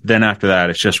then after that,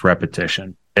 it's just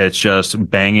repetition. It's just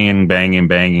banging,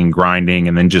 grinding,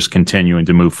 and then just continuing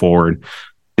to move forward.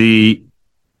 The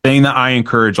thing that I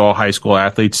encourage all high school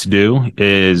athletes to do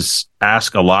is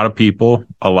ask a lot of people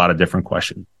a lot of different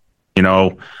questions.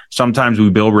 Sometimes we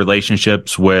build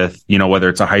relationships with, whether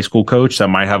it's a high school coach that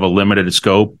might have a limited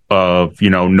scope of,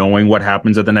 knowing what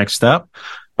happens at the next step.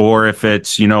 Or if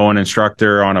it's, an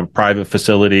instructor on a private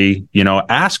facility,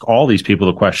 ask all these people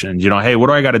the questions, hey, what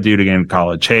do I got to do to get into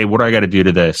college? Hey, what do I got to do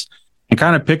to this? And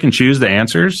kind of pick and choose the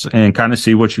answers and kind of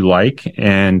see what you like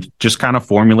and just kind of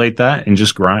formulate that and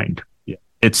just grind.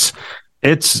 It's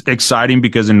it's exciting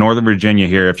because in Northern Virginia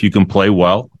here, if you can play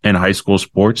well in high school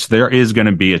sports, there is going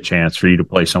to be a chance for you to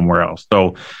play somewhere else.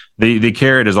 So the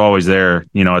carrot is always there,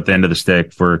 at the end of the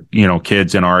stick for,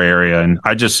 kids in our area. And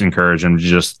I just encourage them to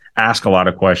just ask a lot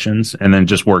of questions and then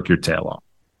just work your tail off.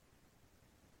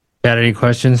 Got any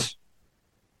questions?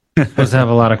 Supposed to have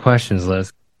a lot of questions,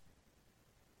 Liz.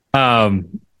 No,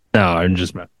 I'm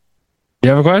just. You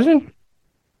have a question?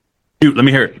 Dude, let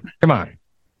me hear it. Come on.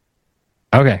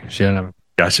 Okay, she doesn't have a.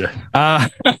 Gotcha.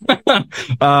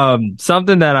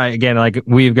 Something that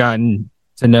we've gotten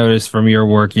to notice from your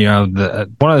work, one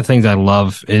of the things I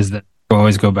love is that you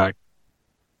always go back.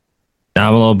 Now,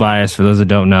 I'm a little biased for those that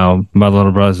don't know. My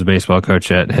little brother's a baseball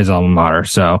coach at his alma mater.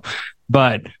 So,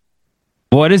 but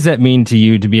what does that mean to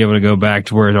you to be able to go back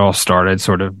to where it all started,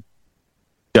 sort of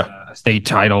state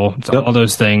title, all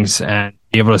those things, and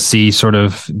be able to see sort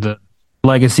of the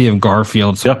legacy of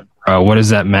Garfield? What has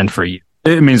that meant for you?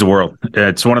 It means the world.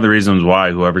 It's one of the reasons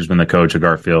why whoever's been the coach of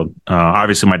Garfield,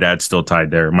 obviously my dad's still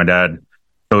tied there. My dad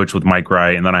coached with Mike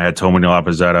Wright, and then I had Tony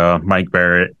Lapazetta, Mike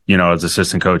Barrett, as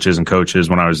assistant coaches and coaches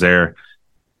when I was there.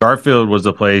 Garfield was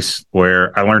the place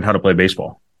where I learned how to play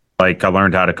baseball. Like, I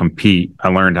learned how to compete. I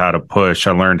learned how to push.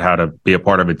 I learned how to be a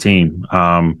part of a team.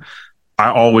 I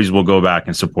always will go back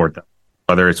and support them,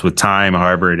 whether it's with time,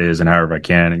 however it is, and however I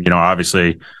can. And,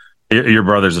 obviously your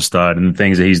brother's a stud, and the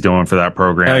things that he's doing for that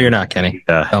program. No, you're not kidding.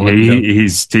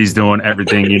 He's doing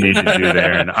everything you need to do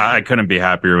there. And I couldn't be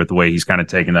happier with the way he's kind of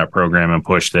taken that program and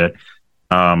pushed it.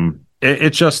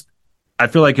 It's just, I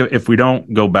feel like if we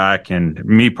don't go back, and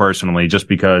me personally, just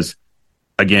because,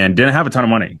 again, didn't have a ton of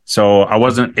money. So I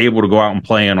wasn't able to go out and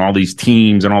play in all these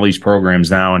teams and all these programs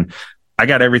now. And I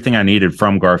got everything I needed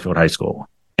from Garfield High School.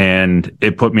 And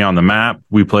it put me on the map.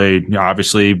 We played,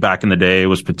 obviously, back in the day, it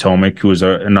was Potomac, who was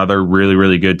another really,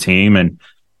 really good team. And,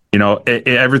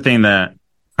 everything that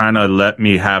kind of let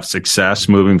me have success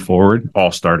moving forward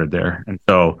all started there. And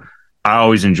so I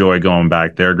always enjoy going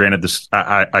back there. Granted,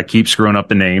 I keep screwing up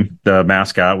the name, the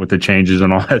mascot, with the changes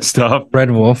and all that stuff. Red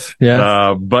Wolf,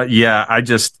 yeah. But yeah, it's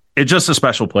just a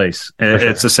special place.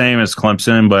 It's the same as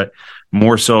Clemson, but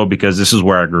more so because this is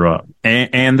where I grew up,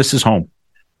 and this is home.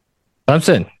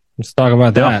 Clemson. Let's talk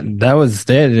about that.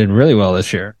 They did really well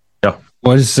this year. Yeah.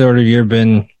 What has sort of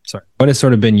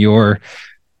been your?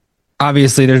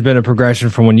 Obviously, there's been a progression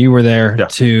from when you were there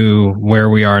to where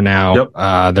we are now.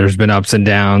 Yep. There's been ups and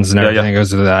downs and everything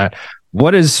goes with that.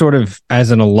 What is sort of,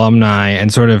 as an alumni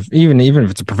and sort of even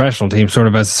if it's a professional team, sort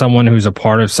of as someone who's a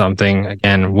part of something,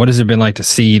 again, what has it been like to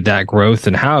see that growth,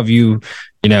 and how have you,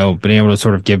 been able to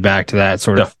sort of give back to that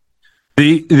sort of?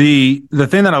 The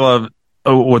thing that I love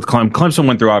with Clemson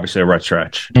went through obviously a rough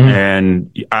stretch,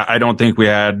 and I don't think we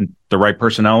had the right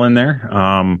personnel in there.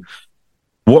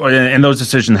 And those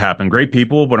decisions happen. Great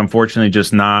people, but unfortunately,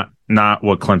 just not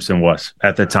what Clemson was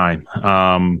at the time.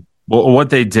 What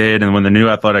they did, and when the new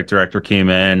athletic director came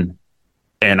in,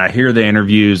 and I hear the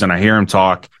interviews and I hear him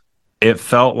talk, it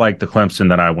felt like the Clemson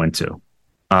that I went to.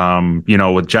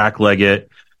 With Jack Leggett,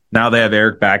 now they have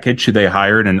Eric Bakich, who they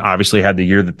hired, and obviously had the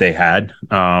year that they had.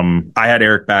 I had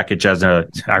Eric Bakich as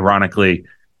ironically,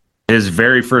 his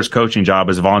very first coaching job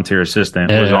as a volunteer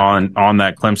assistant was on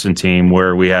that Clemson team,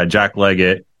 where we had Jack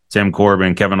Leggett, Tim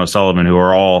Corbin, Kevin O'Sullivan, who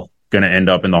are all going to end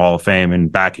up in the Hall of Fame, and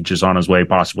Bakich is on his way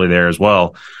possibly there as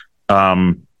well.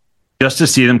 Just to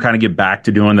see them kind of get back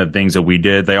to doing the things that we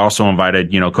did. They also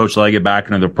invited, Coach Leggett back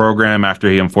into the program after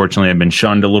he unfortunately had been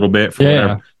shunned a little bit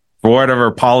for whatever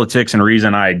politics and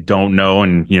reason I don't know.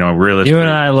 And, really, you and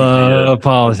I love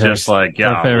politics. Just like,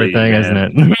 our favorite thing, isn't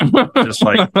it? Just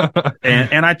like,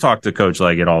 and I talk to Coach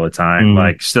Leggett all the time.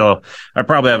 Like, still, I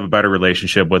probably have a better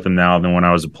relationship with him now than when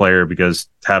I was a player, because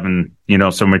having,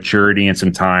 some maturity and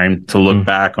some time to look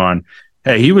back on,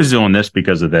 hey, he was doing this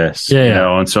because of this,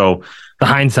 and so the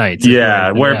hindsight.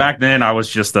 Where back then I was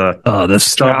just the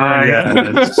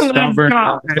stubborn,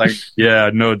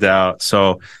 no doubt.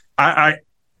 So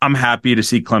I'm happy to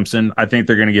see Clemson. I think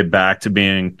they're going to get back to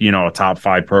being, a top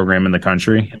 5 program in the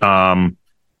country.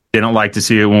 Didn't like to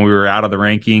see it when we were out of the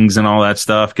rankings and all that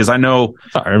stuff, because I know,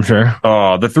 I'm sure.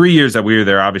 The 3 years that we were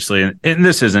there, obviously, and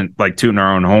this isn't like tooting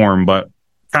our own horn, but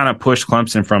kind of pushed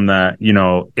Clemson from that,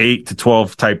 8 to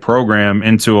 12 type program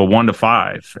into a 1 to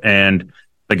 5. And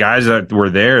the guys that were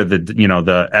there,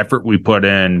 the effort we put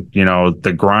in,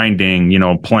 the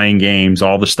grinding, playing games,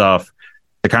 all the stuff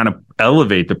to kind of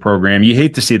elevate the program. You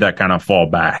hate to see that kind of fall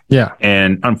back. Yeah.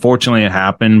 And unfortunately it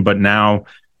happened, but now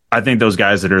I think those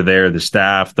guys that are there, the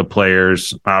staff, the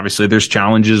players, obviously there's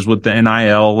challenges with the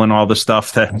NIL and all the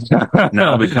stuff that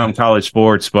now become college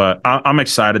sports, but I'm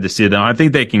excited to see them. I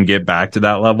think they can get back to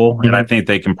that level, and I think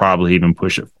they can probably even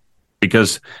push it,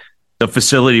 because the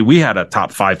facility, we had a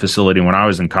top 5 facility when I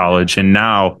was in college, and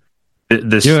now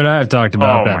this. You and I have talked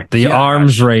about that. The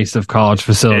arms race of college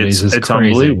facilities is it's crazy.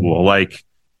 Unbelievable. Like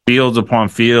fields upon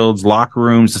fields, locker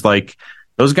rooms. Like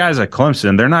those guys at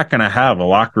Clemson, they're not going to have a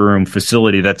locker room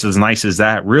facility that's as nice as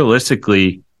that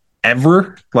realistically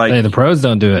ever. Like the pros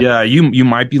don't do it. Yeah, you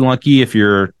might be lucky if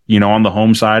you're on the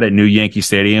home side at New Yankee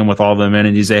Stadium with all the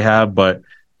amenities they have, but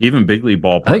even big league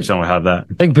ballparks don't have that.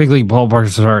 I think big league ballparks are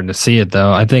starting to see it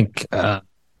though. I think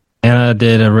Anna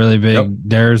did a really big.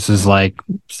 Theirs is like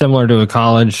similar to a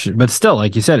college, but still,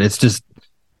 like you said, it's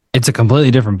a completely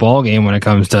different ball game when it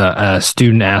comes to a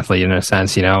student athlete in a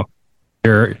sense.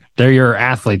 They're your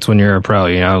athletes when you're a pro.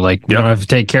 Like you don't have to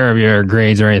take care of your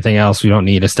grades or anything else. We don't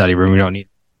need a study room. We don't need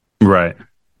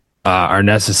are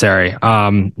necessary.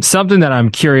 Something that I'm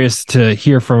curious to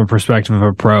hear from a perspective of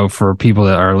a pro for people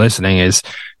that are listening is,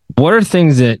 what are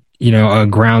things that a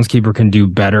groundskeeper can do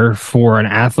better for an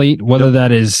athlete, whether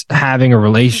that is having a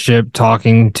relationship,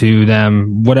 talking to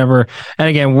them, whatever. And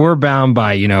again, we're bound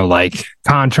by, like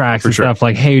contracts and stuff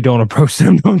like, hey, don't approach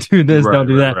them. Don't do this. Don't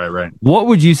do that. Right. What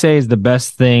would you say is the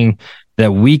best thing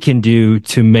that we can do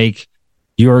to make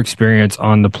your experience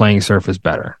on the playing surface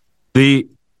better? The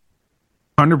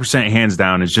 100% hands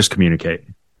down is just communicate,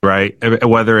 right?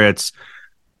 Whether it's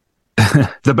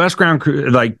the best ground crew,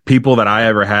 like people that I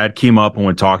ever had came up and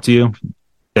would talk to you.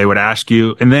 They would ask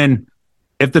you. And then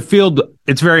if the field,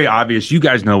 it's very obvious. You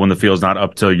guys know when the field's not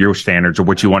up to your standards or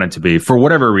what you want it to be for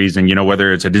whatever reason,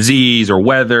 whether it's a disease or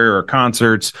weather or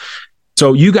concerts.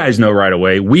 So you guys know right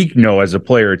away. We know as a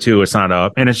player too, it's not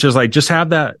up. And it's just like, just have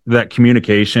that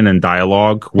communication and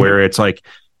dialogue where it's like,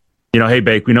 hey,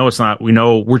 Bake, we know it's not, we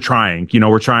know we're trying,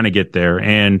 we're trying to get there.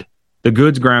 And the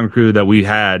goods ground crew that we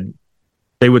had,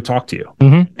 they would talk to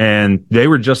you, and they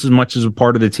were just as much as a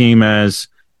part of the team as,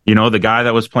 the guy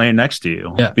that was playing next to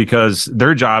you, because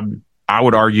their job, I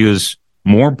would argue, is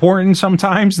more important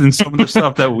sometimes than some of the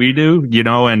stuff that we do,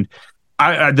 and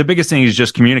the biggest thing is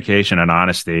just communication and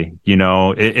honesty.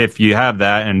 If you have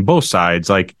that in both sides,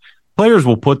 like players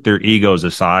will put their egos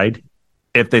aside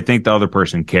if they think the other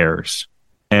person cares.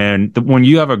 And when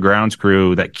you have a grounds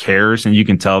crew that cares and you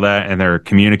can tell that and they're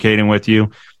communicating with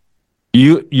you,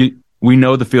 we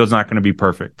know the field's not going to be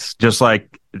perfect. Just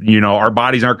like, our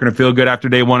bodies aren't going to feel good after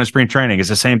day 1 of spring training. It's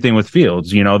the same thing with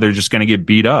fields. They're just going to get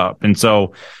beat up. And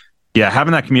so,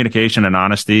 having that communication and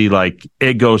honesty, like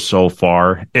it goes so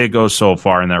far. It goes so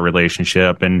far in that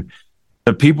relationship. And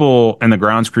the people and the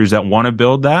grounds crews that want to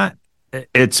build that,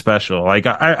 it's special. Like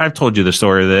I've told you the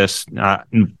story of this.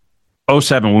 In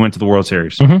 2007, we went to the World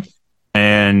Series.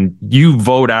 And you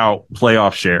vote out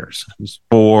playoff shares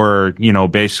for,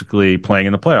 basically playing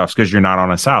in the playoffs because you're not on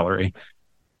a salary.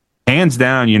 Hands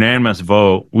down, unanimous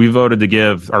vote. We voted to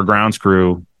give our grounds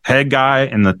crew, head guy,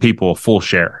 and the people a full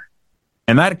share.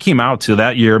 And that came out to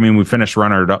that year. I mean, we finished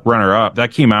runner up.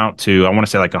 That came out to, I want to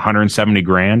say like 170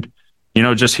 grand.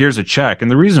 Just here's a check.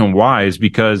 And the reason why is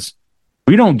because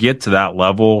we don't get to that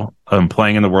level of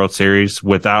playing in the World Series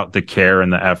without the care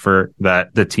and the effort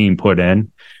that the team put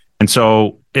in. And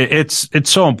so it's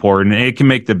so important. It can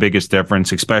make the biggest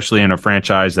difference, especially in a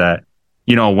franchise that,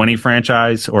 a winning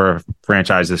franchise or a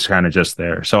franchise that's kind of just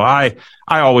there. So I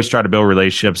always try to build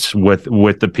relationships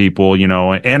with the people,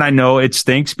 and I know it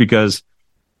stinks because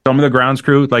some of the grounds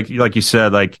crew, like you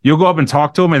said, like you'll go up and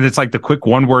talk to them and it's like the quick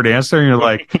 1-word answer. And you're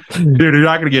like, dude, you're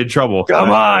not going to get in trouble.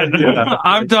 Come on.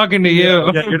 I'm talking to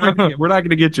you. We're not going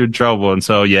to get you in trouble. And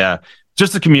so,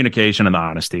 just the communication and the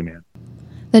honesty, man.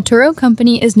 The Toro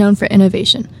Company is known for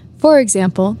innovation. For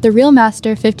example, the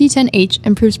Reelmaster 5010H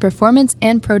improves performance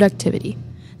and productivity.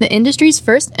 The industry's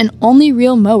first and only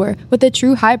reel mower with a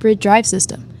true hybrid drive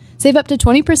system. Save up to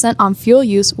 20% on fuel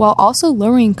use while also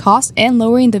lowering costs and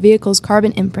lowering the vehicle's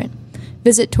carbon imprint.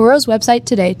 Visit Toro's website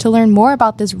today to learn more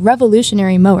about this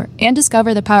revolutionary mower and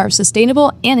discover the power of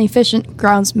sustainable and efficient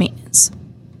grounds maintenance.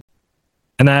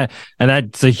 And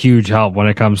that's a huge help when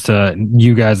it comes to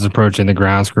you guys approaching the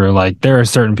grounds crew. Like there are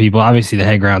certain people, obviously the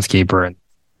head groundskeeper, and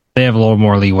they have a little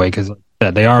more leeway because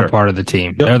they are part of the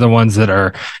team. They're the ones that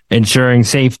are ensuring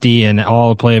safety and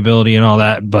all the playability and all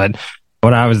that. But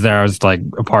when I was there, I was like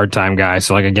a part-time guy.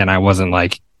 So like, again, I wasn't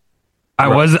like,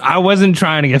 I wasn't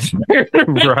trying to get fired.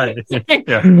 Right.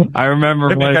 Yeah. I remember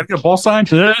when got to get a ball sign.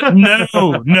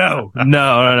 No.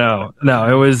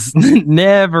 It was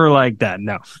never like that.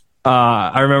 No.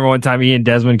 I remember one time Ian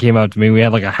Desmond came up to me. We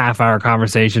had like a half-hour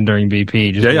conversation during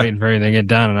BP, just waiting for everything to get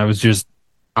done. And I was just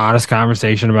honest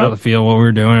conversation about the field, what we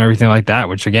were doing, everything like that,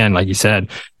 which again, like you said,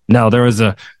 no, there was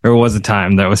a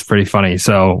time that was pretty funny.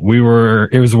 So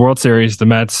it was the World Series, the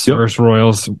Mets versus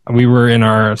Royals. We were in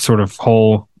our sort of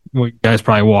hole. You guys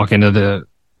probably walk into the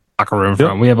locker room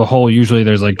from. We have a whole, usually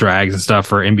there's like drags and stuff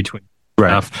for in between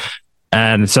stuff.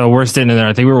 And so we're sitting in there.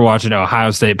 I think we were watching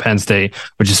Ohio State, Penn State,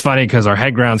 which is funny because our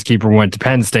head groundskeeper went to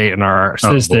Penn State and our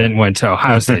assistant went to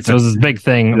Ohio State. So it was this big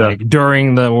thing. Like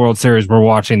during the World Series, we're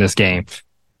watching this game.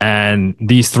 And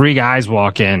these three guys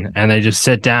walk in and they just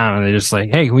sit down and they just like,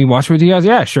 hey, can we watch with you guys?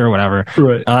 Yeah, sure, whatever.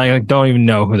 Right. I like, don't even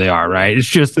know who they are, right? It's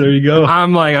just, there you go.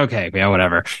 I'm like, okay, yeah,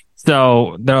 whatever.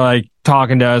 So they're like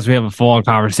talking to us. We have a full on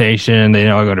conversation. They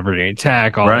know I go to Virginia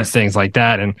Tech, all these things like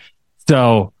that. And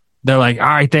so they're like, all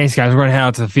right, thanks, guys. We're going to head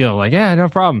out to the field. I'm like, yeah, no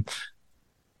problem.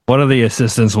 One of the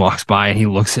assistants walks by and he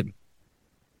looks at me.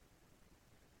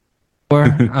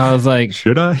 I was like,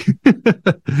 should I?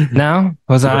 No.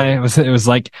 It was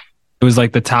like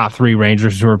the top three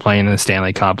Rangers who were playing in the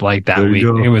Stanley Cup like that week.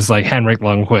 It was like Henrik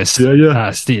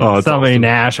Lundqvist, somebody awesome.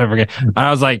 Nash, I forget. And I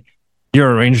was like,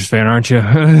 you're a Rangers fan, aren't you?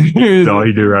 No,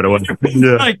 you do right away.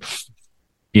 Yeah. Like,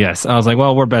 yes. I was like,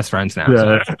 well, we're best friends now.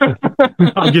 Yeah. So.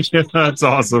 I'll get you. That's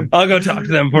awesome. I'll go talk to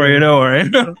them for you. Don't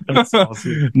worry. That's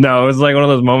awesome. No, it was like one of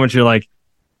those moments you're like,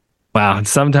 wow, it's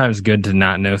sometimes good to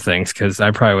not know things because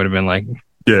I probably would have been like,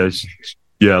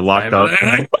 locked up.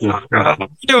 What are you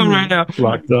doing right now?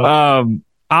 Locked up.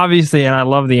 Obviously, and I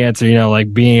love the answer,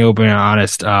 like being open and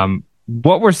honest.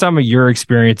 What were some of your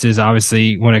experiences,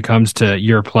 obviously, when it comes to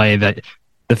your play that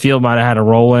the field might have had a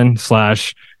role in, /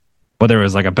 whether it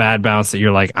was like a bad bounce that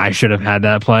you're like, I should have had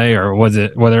that play, or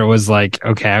whether it was like,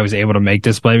 okay, I was able to make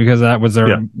this play because of that? Was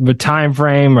there a time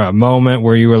frame or a moment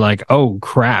where you were like, oh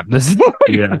crap, this is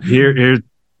here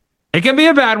it can be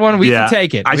a bad one. We can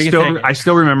take it. I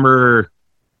still remember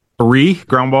 3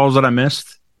 ground balls that I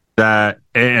missed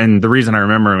and the reason I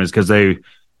remember them is because they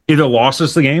either lost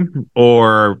us the game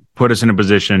or put us in a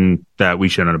position that we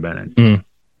shouldn't have been in.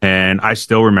 And I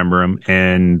still remember them,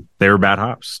 and they were bad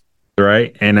hops.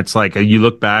 Right. And it's like you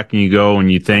look back and you go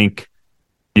and you think,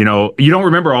 you don't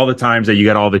remember all the times that you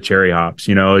got all the cherry hops.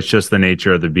 It's just the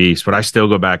nature of the beast. But I still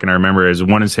go back and I remember there's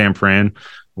one in San Fran,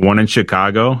 one in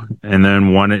Chicago, and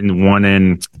then one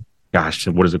in gosh,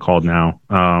 what is it called now?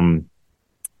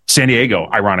 San Diego,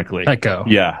 ironically. Echo.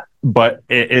 Yeah. But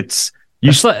it's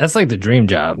that's like the dream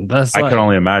job. I can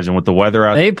only imagine with the weather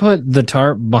out. They put the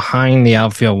tarp behind the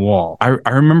outfield wall. I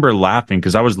remember laughing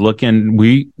because I was looking.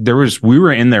 We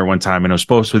were in there one time and it was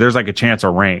supposed to. There's like a chance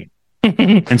of rain,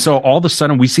 and so all of a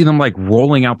sudden we see them like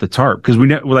rolling out the tarp because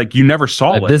you never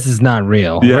saw it. This is not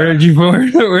real. Yeah.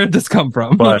 Where did this come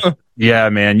from? But yeah,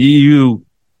 man,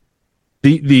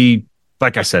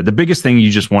 like I said, the biggest thing you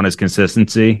just want is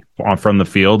consistency from the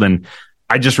field. And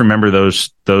I just remember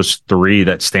those 3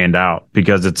 that stand out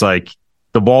because it's like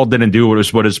the ball didn't do what it's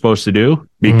supposed to do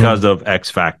because of X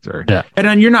factor. Yeah. And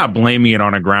then you're not blaming it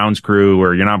on a grounds crew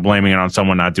or you're not blaming it on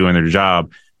someone not doing their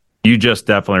job. You just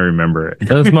definitely remember it.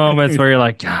 Those moments where you're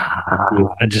like,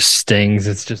 it just stings.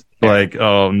 It's just like,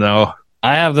 oh no.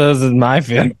 I have those in my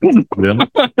field.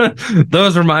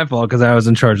 Those were my fault because I was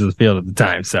in charge of the field at the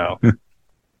time. So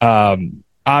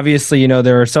obviously,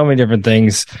 there are so many different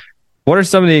things. What are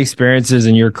some of the experiences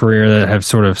in your career that have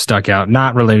sort of stuck out,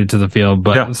 not related to the field,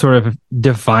 but sort of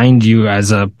defined you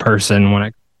as a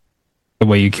person the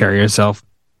way you carry yourself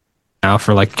now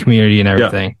for like community and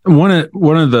everything? Yeah.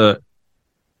 One of the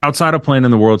outside of playing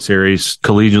in the World Series,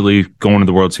 collegiately going to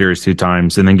the World Series 2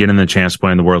 times, and then getting the chance to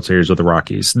play in the World Series with the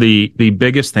Rockies. The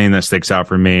biggest thing that sticks out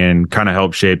for me and kind of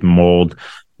helped shape and mold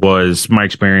was my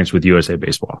experience with USA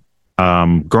Baseball.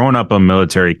 Growing up a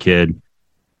military kid,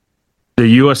 the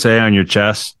USA on your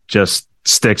chest just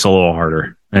sticks a little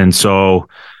harder. And so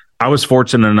I was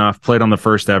fortunate enough, played on the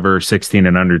first ever 16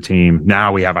 and under team.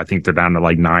 Now I think they're down to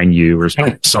like 9U or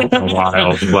something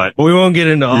wild, but we won't get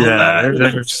into all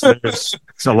that.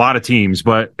 It's a lot of teams,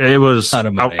 but it was,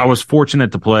 I was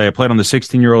fortunate to play. I played on the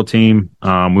 16-year-old team.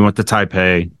 We went to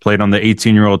Taipei, played on the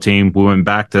 18-year-old team. We went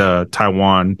back to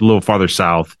Taiwan, a little farther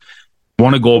south.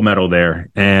 Won a gold medal there.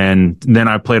 And then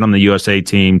I played on the USA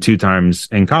team 2 times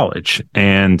in college.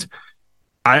 And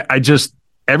I just,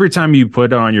 every time you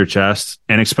put it on your chest,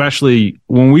 and especially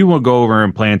when we would go over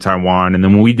and play in Taiwan, and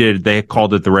then when we did, they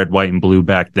called it the Red, White, and Blue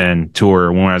back then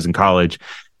tour when I was in college.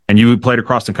 And you played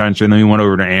across the country, and then we went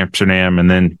over to Amsterdam, and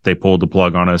then they pulled the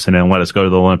plug on us and then let us go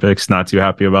to the Olympics. Not too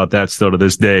happy about that still to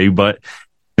this day. But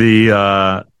you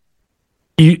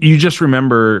just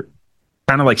remember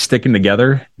kind of like sticking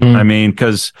together. I mean,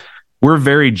 because we're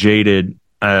very jaded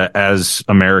as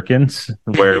Americans,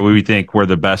 where we think we're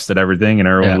the best at everything and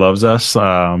everyone loves us. So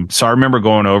I remember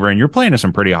going over, and you're playing in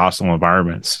some pretty hostile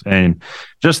environments, and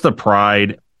just the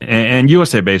pride. And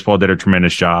USA Baseball did a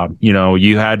tremendous job.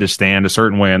 You had to stand a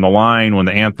certain way on the line when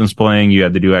the anthem's playing. You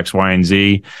had to do X, Y, and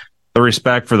Z. The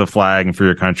respect for the flag and for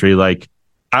your country, like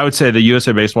I would say the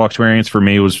USA baseball experience for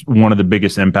me was one of the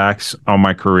biggest impacts on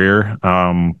my career.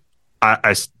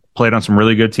 I played on some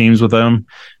really good teams with them,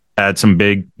 had some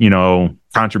big,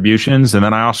 contributions. And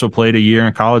then I also played a year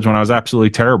in college when I was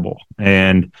absolutely terrible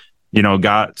and,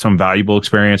 got some valuable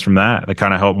experience from that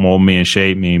kind of helped mold me and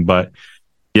shape me. But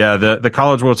yeah, the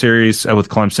College World Series with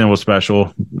Clemson was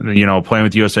special, playing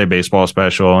with USA baseball was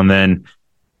special. And then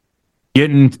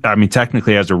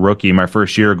technically as a rookie, my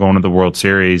first year going to the World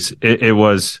Series, it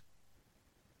was,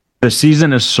 the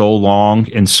season is so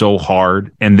long and so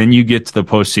hard. And then you get to the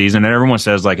postseason and everyone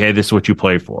says like, hey, this is what you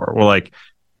play for. Well, like,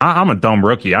 I'm a dumb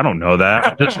rookie. I don't know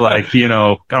that. Just like,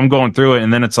 I'm going through it.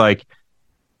 And then it's like,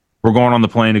 we're going on the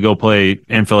plane to go play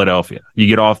in Philadelphia. You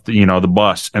get off the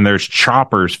bus and there's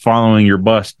choppers following your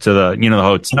bus to the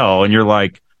hotel. And you're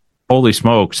like, holy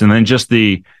smokes. And then just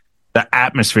the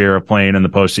atmosphere of playing in the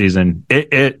postseason,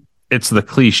 it's the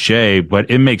cliche, but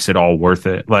it makes it all worth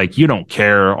it. Like, you don't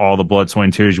care all the blood, sweat,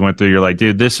 and tears you went through. You're like,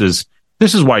 dude, this is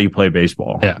why you play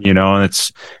baseball. Yeah. And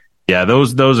it's,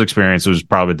 those experiences was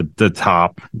probably the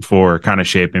top for kind of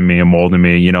shaping me and molding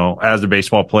me, as a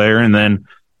baseball player. And then,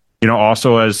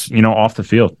 also as, off the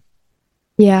field.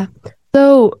 Yeah.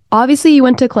 So obviously you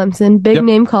went to Clemson, big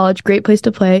name college, great place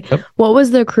to play. Yep. What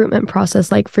was the recruitment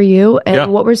process like for you?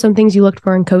 And what were some things you looked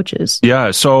for in coaches?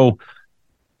 Yeah. So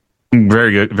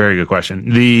very good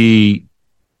question.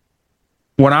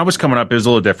 When I was coming up, it was a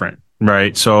little different,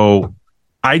 right? So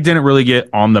I didn't really get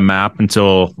on the map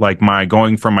until like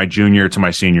going from my junior to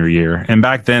my senior year. And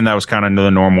back then that was kind of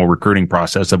the normal recruiting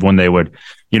process of when they would,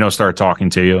 start talking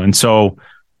to you. And so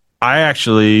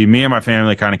me and my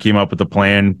family kind of came up with a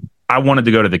plan. I wanted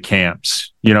to go to the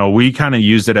camps. We kind of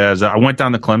used it as I went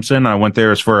down to Clemson. I went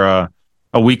there for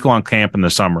a week-long camp in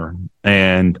the summer.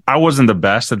 And I wasn't the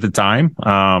best at the time.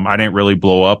 I didn't really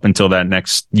blow up until that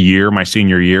next year, my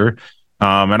senior year.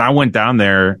 And I went down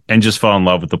there and just fell in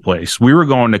love with the place. We were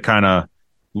going to kind of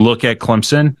look at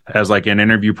Clemson as like an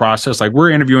interview process. Like,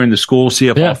 we're interviewing the school, see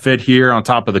if I'll fit here on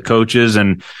top of the coaches.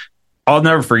 And I'll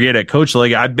never forget it. Coach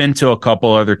Leggett, I've been to a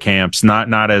couple other camps,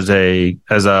 not as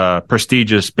a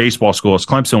prestigious baseball school as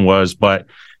Clemson was, but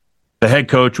the head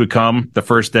coach would come the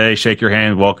first day, shake your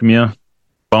hand, welcome you,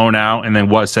 phone out, and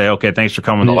then say, okay, thanks for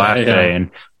coming the last day.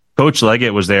 And Coach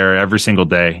Leggett was there every single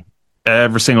day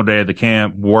of the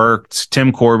camp, worked.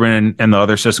 Tim Corbin and the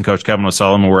other assistant coach, Kevin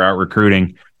O'Sullivan, were out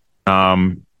recruiting.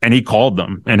 And he called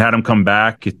them and had them come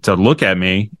back to look at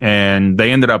me. And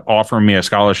they ended up offering me a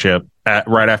scholarship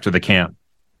right after the camp.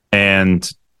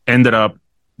 And ended up,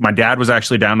 my dad was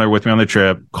actually down there with me on the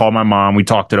trip, called my mom, we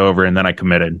talked it over, and then I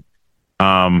committed.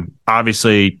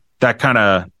 Obviously, that kind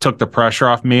of took the pressure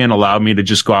off me and allowed me to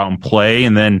just go out and play.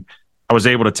 And then I was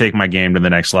able to take my game to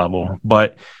the next level.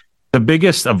 But the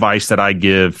biggest advice that I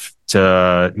give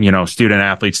to, student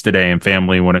athletes today and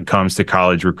family when it comes to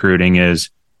college recruiting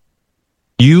is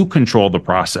you control the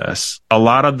process. A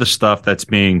lot of the stuff that's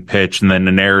being pitched and then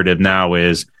the narrative now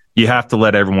is you have to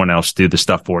let everyone else do the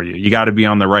stuff for you. You got to be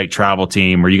on the right travel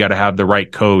team, or you got to have the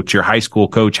right coach. Your high school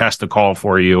coach has to call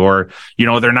for you, or,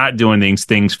 they're not doing these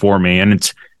things for me.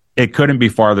 And it couldn't be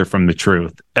farther from the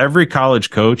truth. Every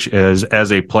college coach is,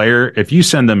 as a player, if you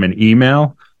send them an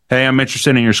email, hey, I'm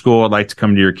interested in your school, I'd like to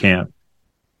come to your camp,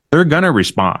 they're going to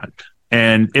respond.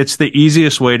 And it's the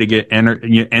easiest way to get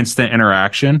instant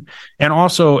interaction. And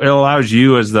also it allows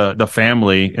you as the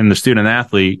family and the student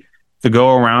athlete to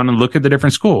go around and look at the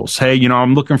different schools. Hey,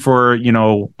 I'm looking for,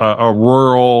 a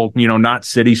rural, not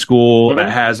city school that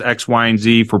has X, Y, and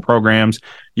Z for programs.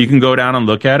 You can go down and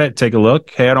look at it, take a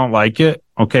look. Hey, I don't like it.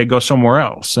 Okay, go somewhere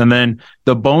else. And then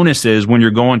the bonus is when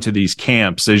you're going to these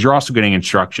camps is you're also getting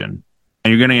instruction.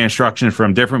 And you're getting instruction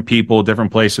from different people,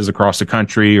 different places across the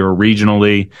country or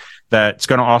regionally. That's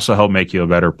going to also help make you a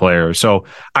better player. So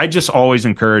I just always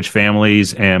encourage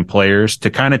families and players to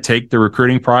kind of take the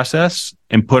recruiting process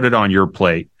and put it on your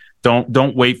plate.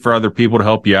 Don't wait for other people to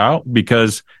help you out,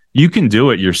 because you can do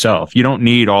it yourself. You don't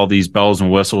need all these bells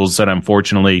and whistles that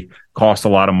unfortunately cost a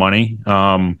lot of money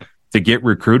to get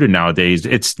recruited nowadays.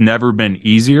 It's never been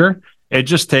easier. It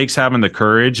just takes having the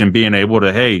courage and being able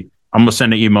to, hey, I'm going to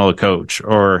send an email to coach,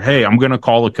 or, hey, I'm going to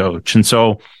call a coach. And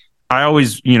so I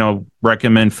always,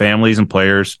 recommend families and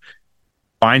players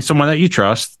find someone that you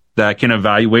trust that can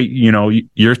evaluate,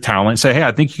 your talent. Say, hey,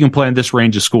 I think you can play in this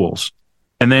range of schools.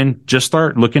 And then just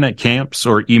start looking at camps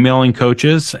or emailing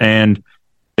coaches, and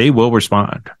they will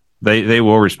respond. They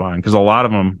will respond, because a lot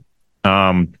of them,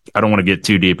 I don't want to get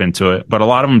too deep into it, but a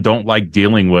lot of them don't like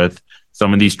dealing with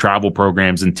some of these travel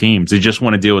programs and teams. They just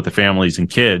want to deal with the families and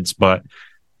kids. But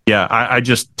yeah, I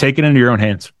just take it into your own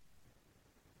hands.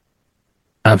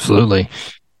 Absolutely.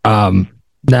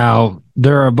 Now,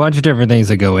 there are a bunch of different things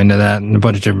that go into that, and a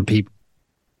bunch of different people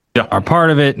are part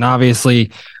of it. And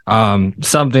obviously,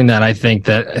 something that I think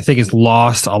is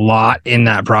lost a lot in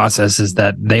that process is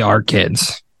that they are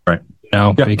kids, right?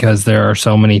 Because there are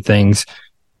so many things.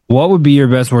 What would be your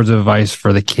best words of advice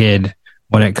for the kid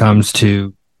when it comes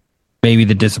to maybe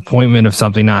the disappointment of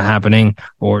something not happening,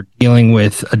 or dealing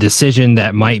with a decision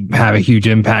that might have a huge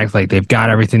impact? Like they've got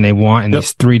everything they want in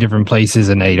these 3 different places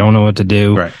and they don't know what to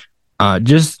do. Right.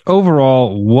 Just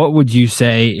overall, what would you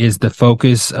say is the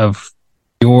focus of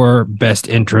your best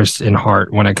interest in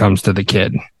heart when it comes to the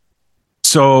kid?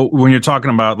 So when you're talking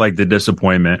about like the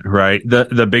disappointment, right?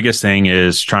 The biggest thing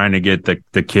is trying to get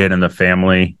the kid and the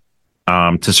family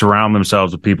to surround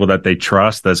themselves with people that they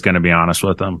trust that's going to be honest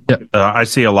with them. I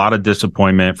see a lot of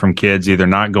disappointment from kids either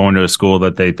not going to a school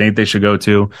that they think they should go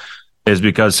to, is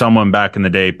because someone back in the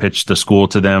day pitched a school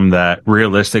to them that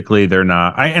realistically they're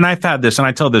not. I've had this, and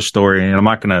I tell this story, and I'm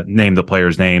not going to name the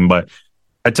player's name, but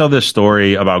I tell this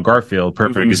story about Garfield,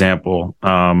 perfect example.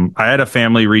 I had a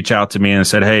family reach out to me and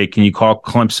said, "Hey, can you call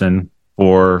Clemson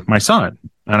for my son?"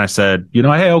 And I said,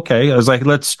 hey, okay. I was like,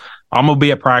 I'm going to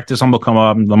be at practice. I'm going to come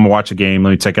up. I'm going to watch a game. Let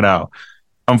me check it out.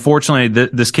 Unfortunately,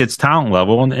 this kid's talent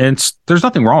level, and there's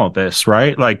nothing wrong with this,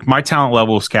 right? Like my talent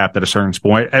level is capped at a certain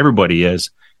point. Everybody is.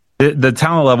 The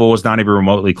talent level was not even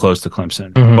remotely close to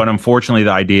Clemson. But unfortunately,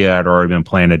 the idea had already been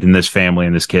planted in this family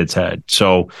and this kid's head.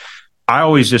 So I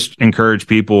always just encourage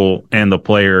people and the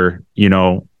player,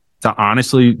 to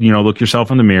honestly, look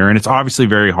yourself in the mirror. And it's obviously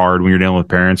very hard when you're dealing with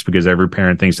parents, because every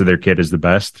parent thinks that their kid is the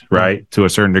best, right? To a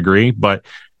certain degree. But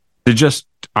to just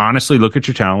honestly look at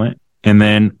your talent and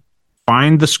then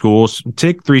find the schools,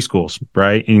 take 3 schools,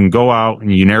 right? And go out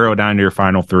and you narrow it down to your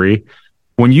final 3.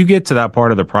 When you get to that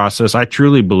part of the process, I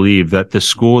truly believe that the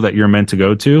school that you're meant to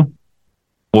go to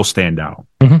will stand out.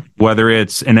 Whether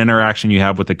it's an interaction you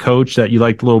have with the coach that you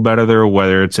liked a little better there,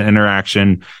 whether it's an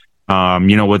interaction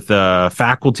with the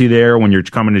faculty there when you're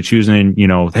coming to choosing,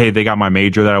 hey, they got my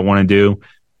major that I want to do.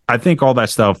 I think all that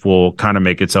stuff will kind of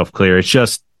make itself clear. It's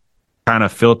just kind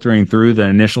of filtering through the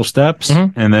initial steps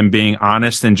and then being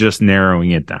honest and just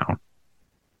narrowing it down.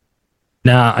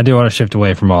 Now, I do want to shift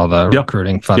away from all the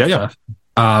recruiting fun stuff.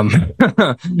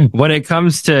 When it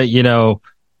comes to,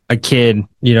 a kid,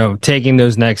 taking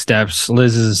those next steps,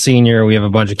 Liz is a senior. We have a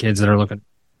bunch of kids that are looking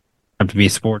to be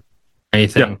sport,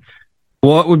 anything.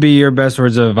 What would be your best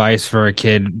words of advice for a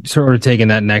kid sort of taking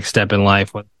that next step in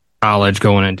life, with college,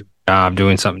 going into a job,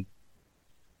 doing something?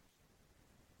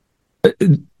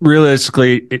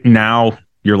 Realistically, now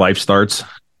your life starts.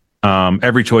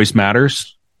 Every choice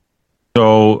matters.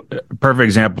 So, perfect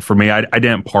example for me, I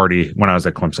didn't party when I was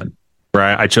at Clemson,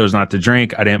 right? I chose not to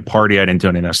drink. I didn't party. I didn't do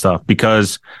any of that stuff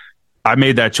because I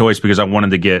made that choice because I wanted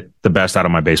to get the best out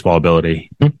of my baseball ability.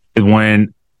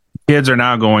 When kids are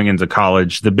now going into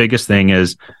college, the biggest thing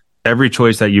is every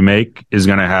choice that you make is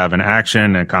going to have an action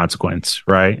and a consequence,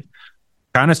 right?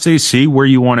 Kind of see where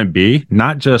you want to be,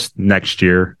 not just next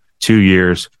year, 2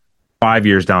 years, 5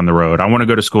 years down the road. I want to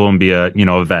go to school and be a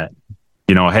vet.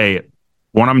 Hey,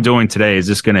 what I'm doing today, is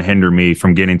this going to hinder me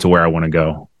from getting to where I want to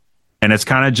go? And it's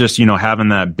kind of just, having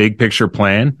that big picture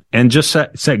plan and just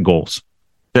set goals,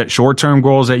 set short-term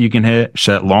goals that you can hit,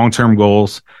 set long-term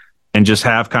goals, and just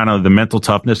have kind of the mental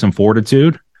toughness and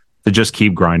fortitude to just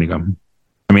keep grinding them.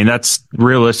 I mean, that's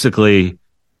realistically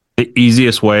the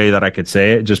easiest way that I could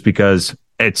say it, just because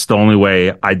it's the only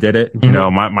way I did it.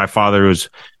 My father was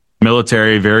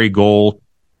military, very goal.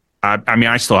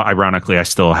 I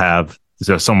still have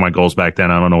some of my goals back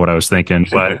then. I don't know what I was thinking,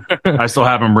 but I still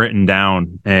have them written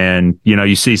down. And,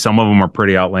 you see some of them are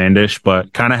pretty outlandish,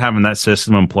 but kind of having that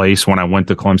system in place when I went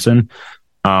to Clemson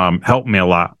helped me a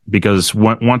lot, because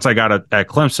once I got at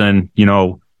Clemson,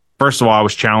 first of all, I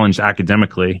was challenged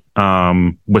academically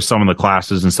with some of the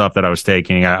classes and stuff that I was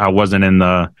taking. I wasn't in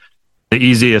the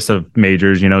easiest of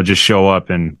majors, just show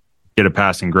up and get a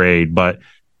passing grade. But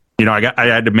I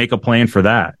had to make a plan for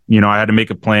that. I had to make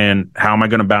a plan. How am I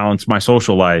going to balance my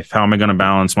social life? How am I going to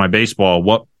balance my baseball?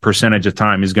 What percentage of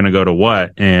time is going to go to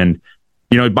what? And,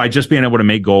 by just being able to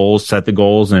make goals, set the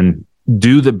goals, and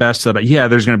do the best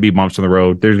there's going to be bumps in the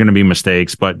road. There's going to be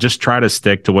mistakes, but just try to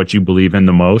stick to what you believe in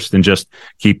the most and just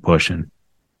keep pushing.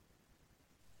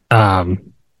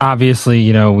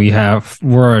 Obviously,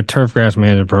 we're a turf grass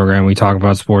management program. We talk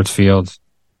about sports fields,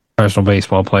 professional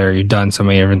baseball player. You've done so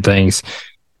many different things.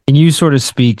 Can you sort of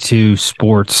speak to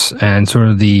sports and sort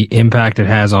of the impact it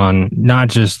has on not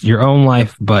just your own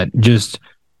life, but just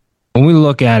when we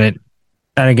look at it,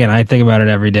 and again, I think about it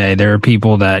every day. There are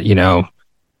people that,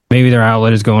 maybe their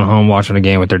outlet is going home watching a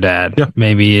game with their dad.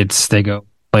 Maybe it's they go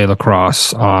play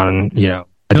lacrosse on, a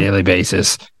daily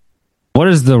basis. what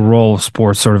is the role of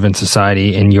sports sort of in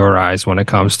society in your eyes when it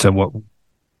comes to what,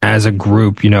 as a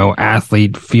group,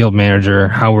 athlete, field manager,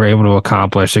 how we're able to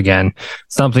accomplish, again,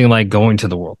 something like going to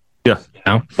the World? Yeah.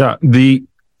 Yeah. The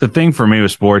thing for me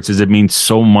with sports is it means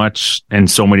so much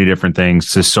and so many different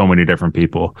things to so many different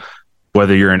people.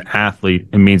 Whether you're an athlete,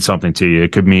 it means something to you.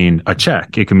 It could mean a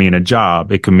check. It could mean a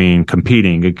job. It could mean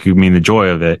competing. It could mean the joy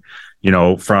of it,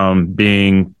 from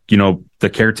being, the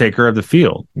caretaker of the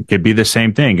field. It could be the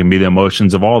same thing. It can be the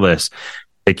emotions of all this.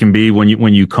 It can be when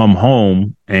you come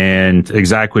home and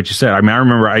exactly what you said. I mean, I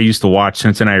remember I used to watch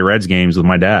Cincinnati Reds games with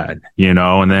my dad,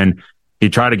 and then he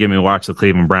tried to get me to watch the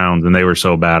Cleveland Browns, and they were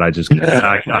so bad. I just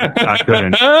I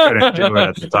couldn't do it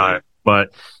at the time.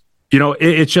 But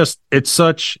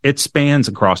it spans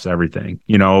across everything.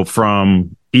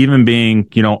 From even being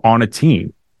on a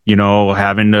team.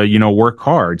 Having to work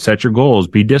hard, set your goals,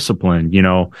 be disciplined.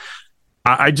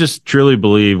 I just truly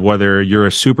believe whether you're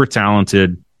a super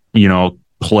talented,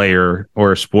 player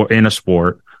or in a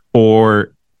sport,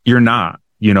 or you're not,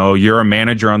 you're a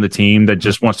manager on the team that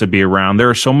just wants to be around. There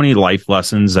are so many life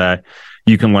lessons that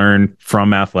you can learn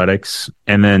from athletics,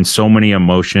 and then so many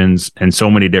emotions and so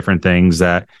many different things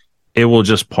that it will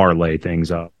just parlay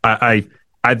things up. I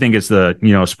think it's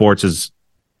sports is,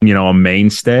 a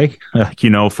mainstay,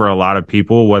 for a lot of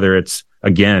people, whether it's,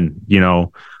 again,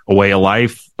 a way of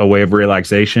life, a way of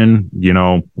relaxation,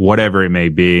 whatever it may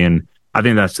be. And I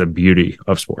think that's the beauty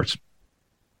of sports.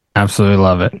 Absolutely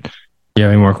love it. Do you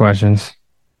have any more questions?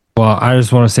 Well, I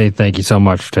just want to say thank you so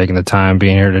much for taking the time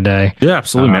being here today. Yeah,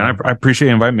 absolutely, man. I appreciate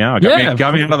you inviting me out.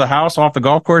 Got me out of the house, off the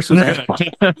golf course.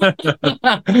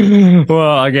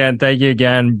 Well, again, thank you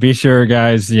again. Be sure,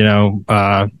 guys,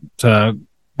 to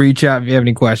reach out if you have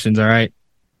any questions. All right.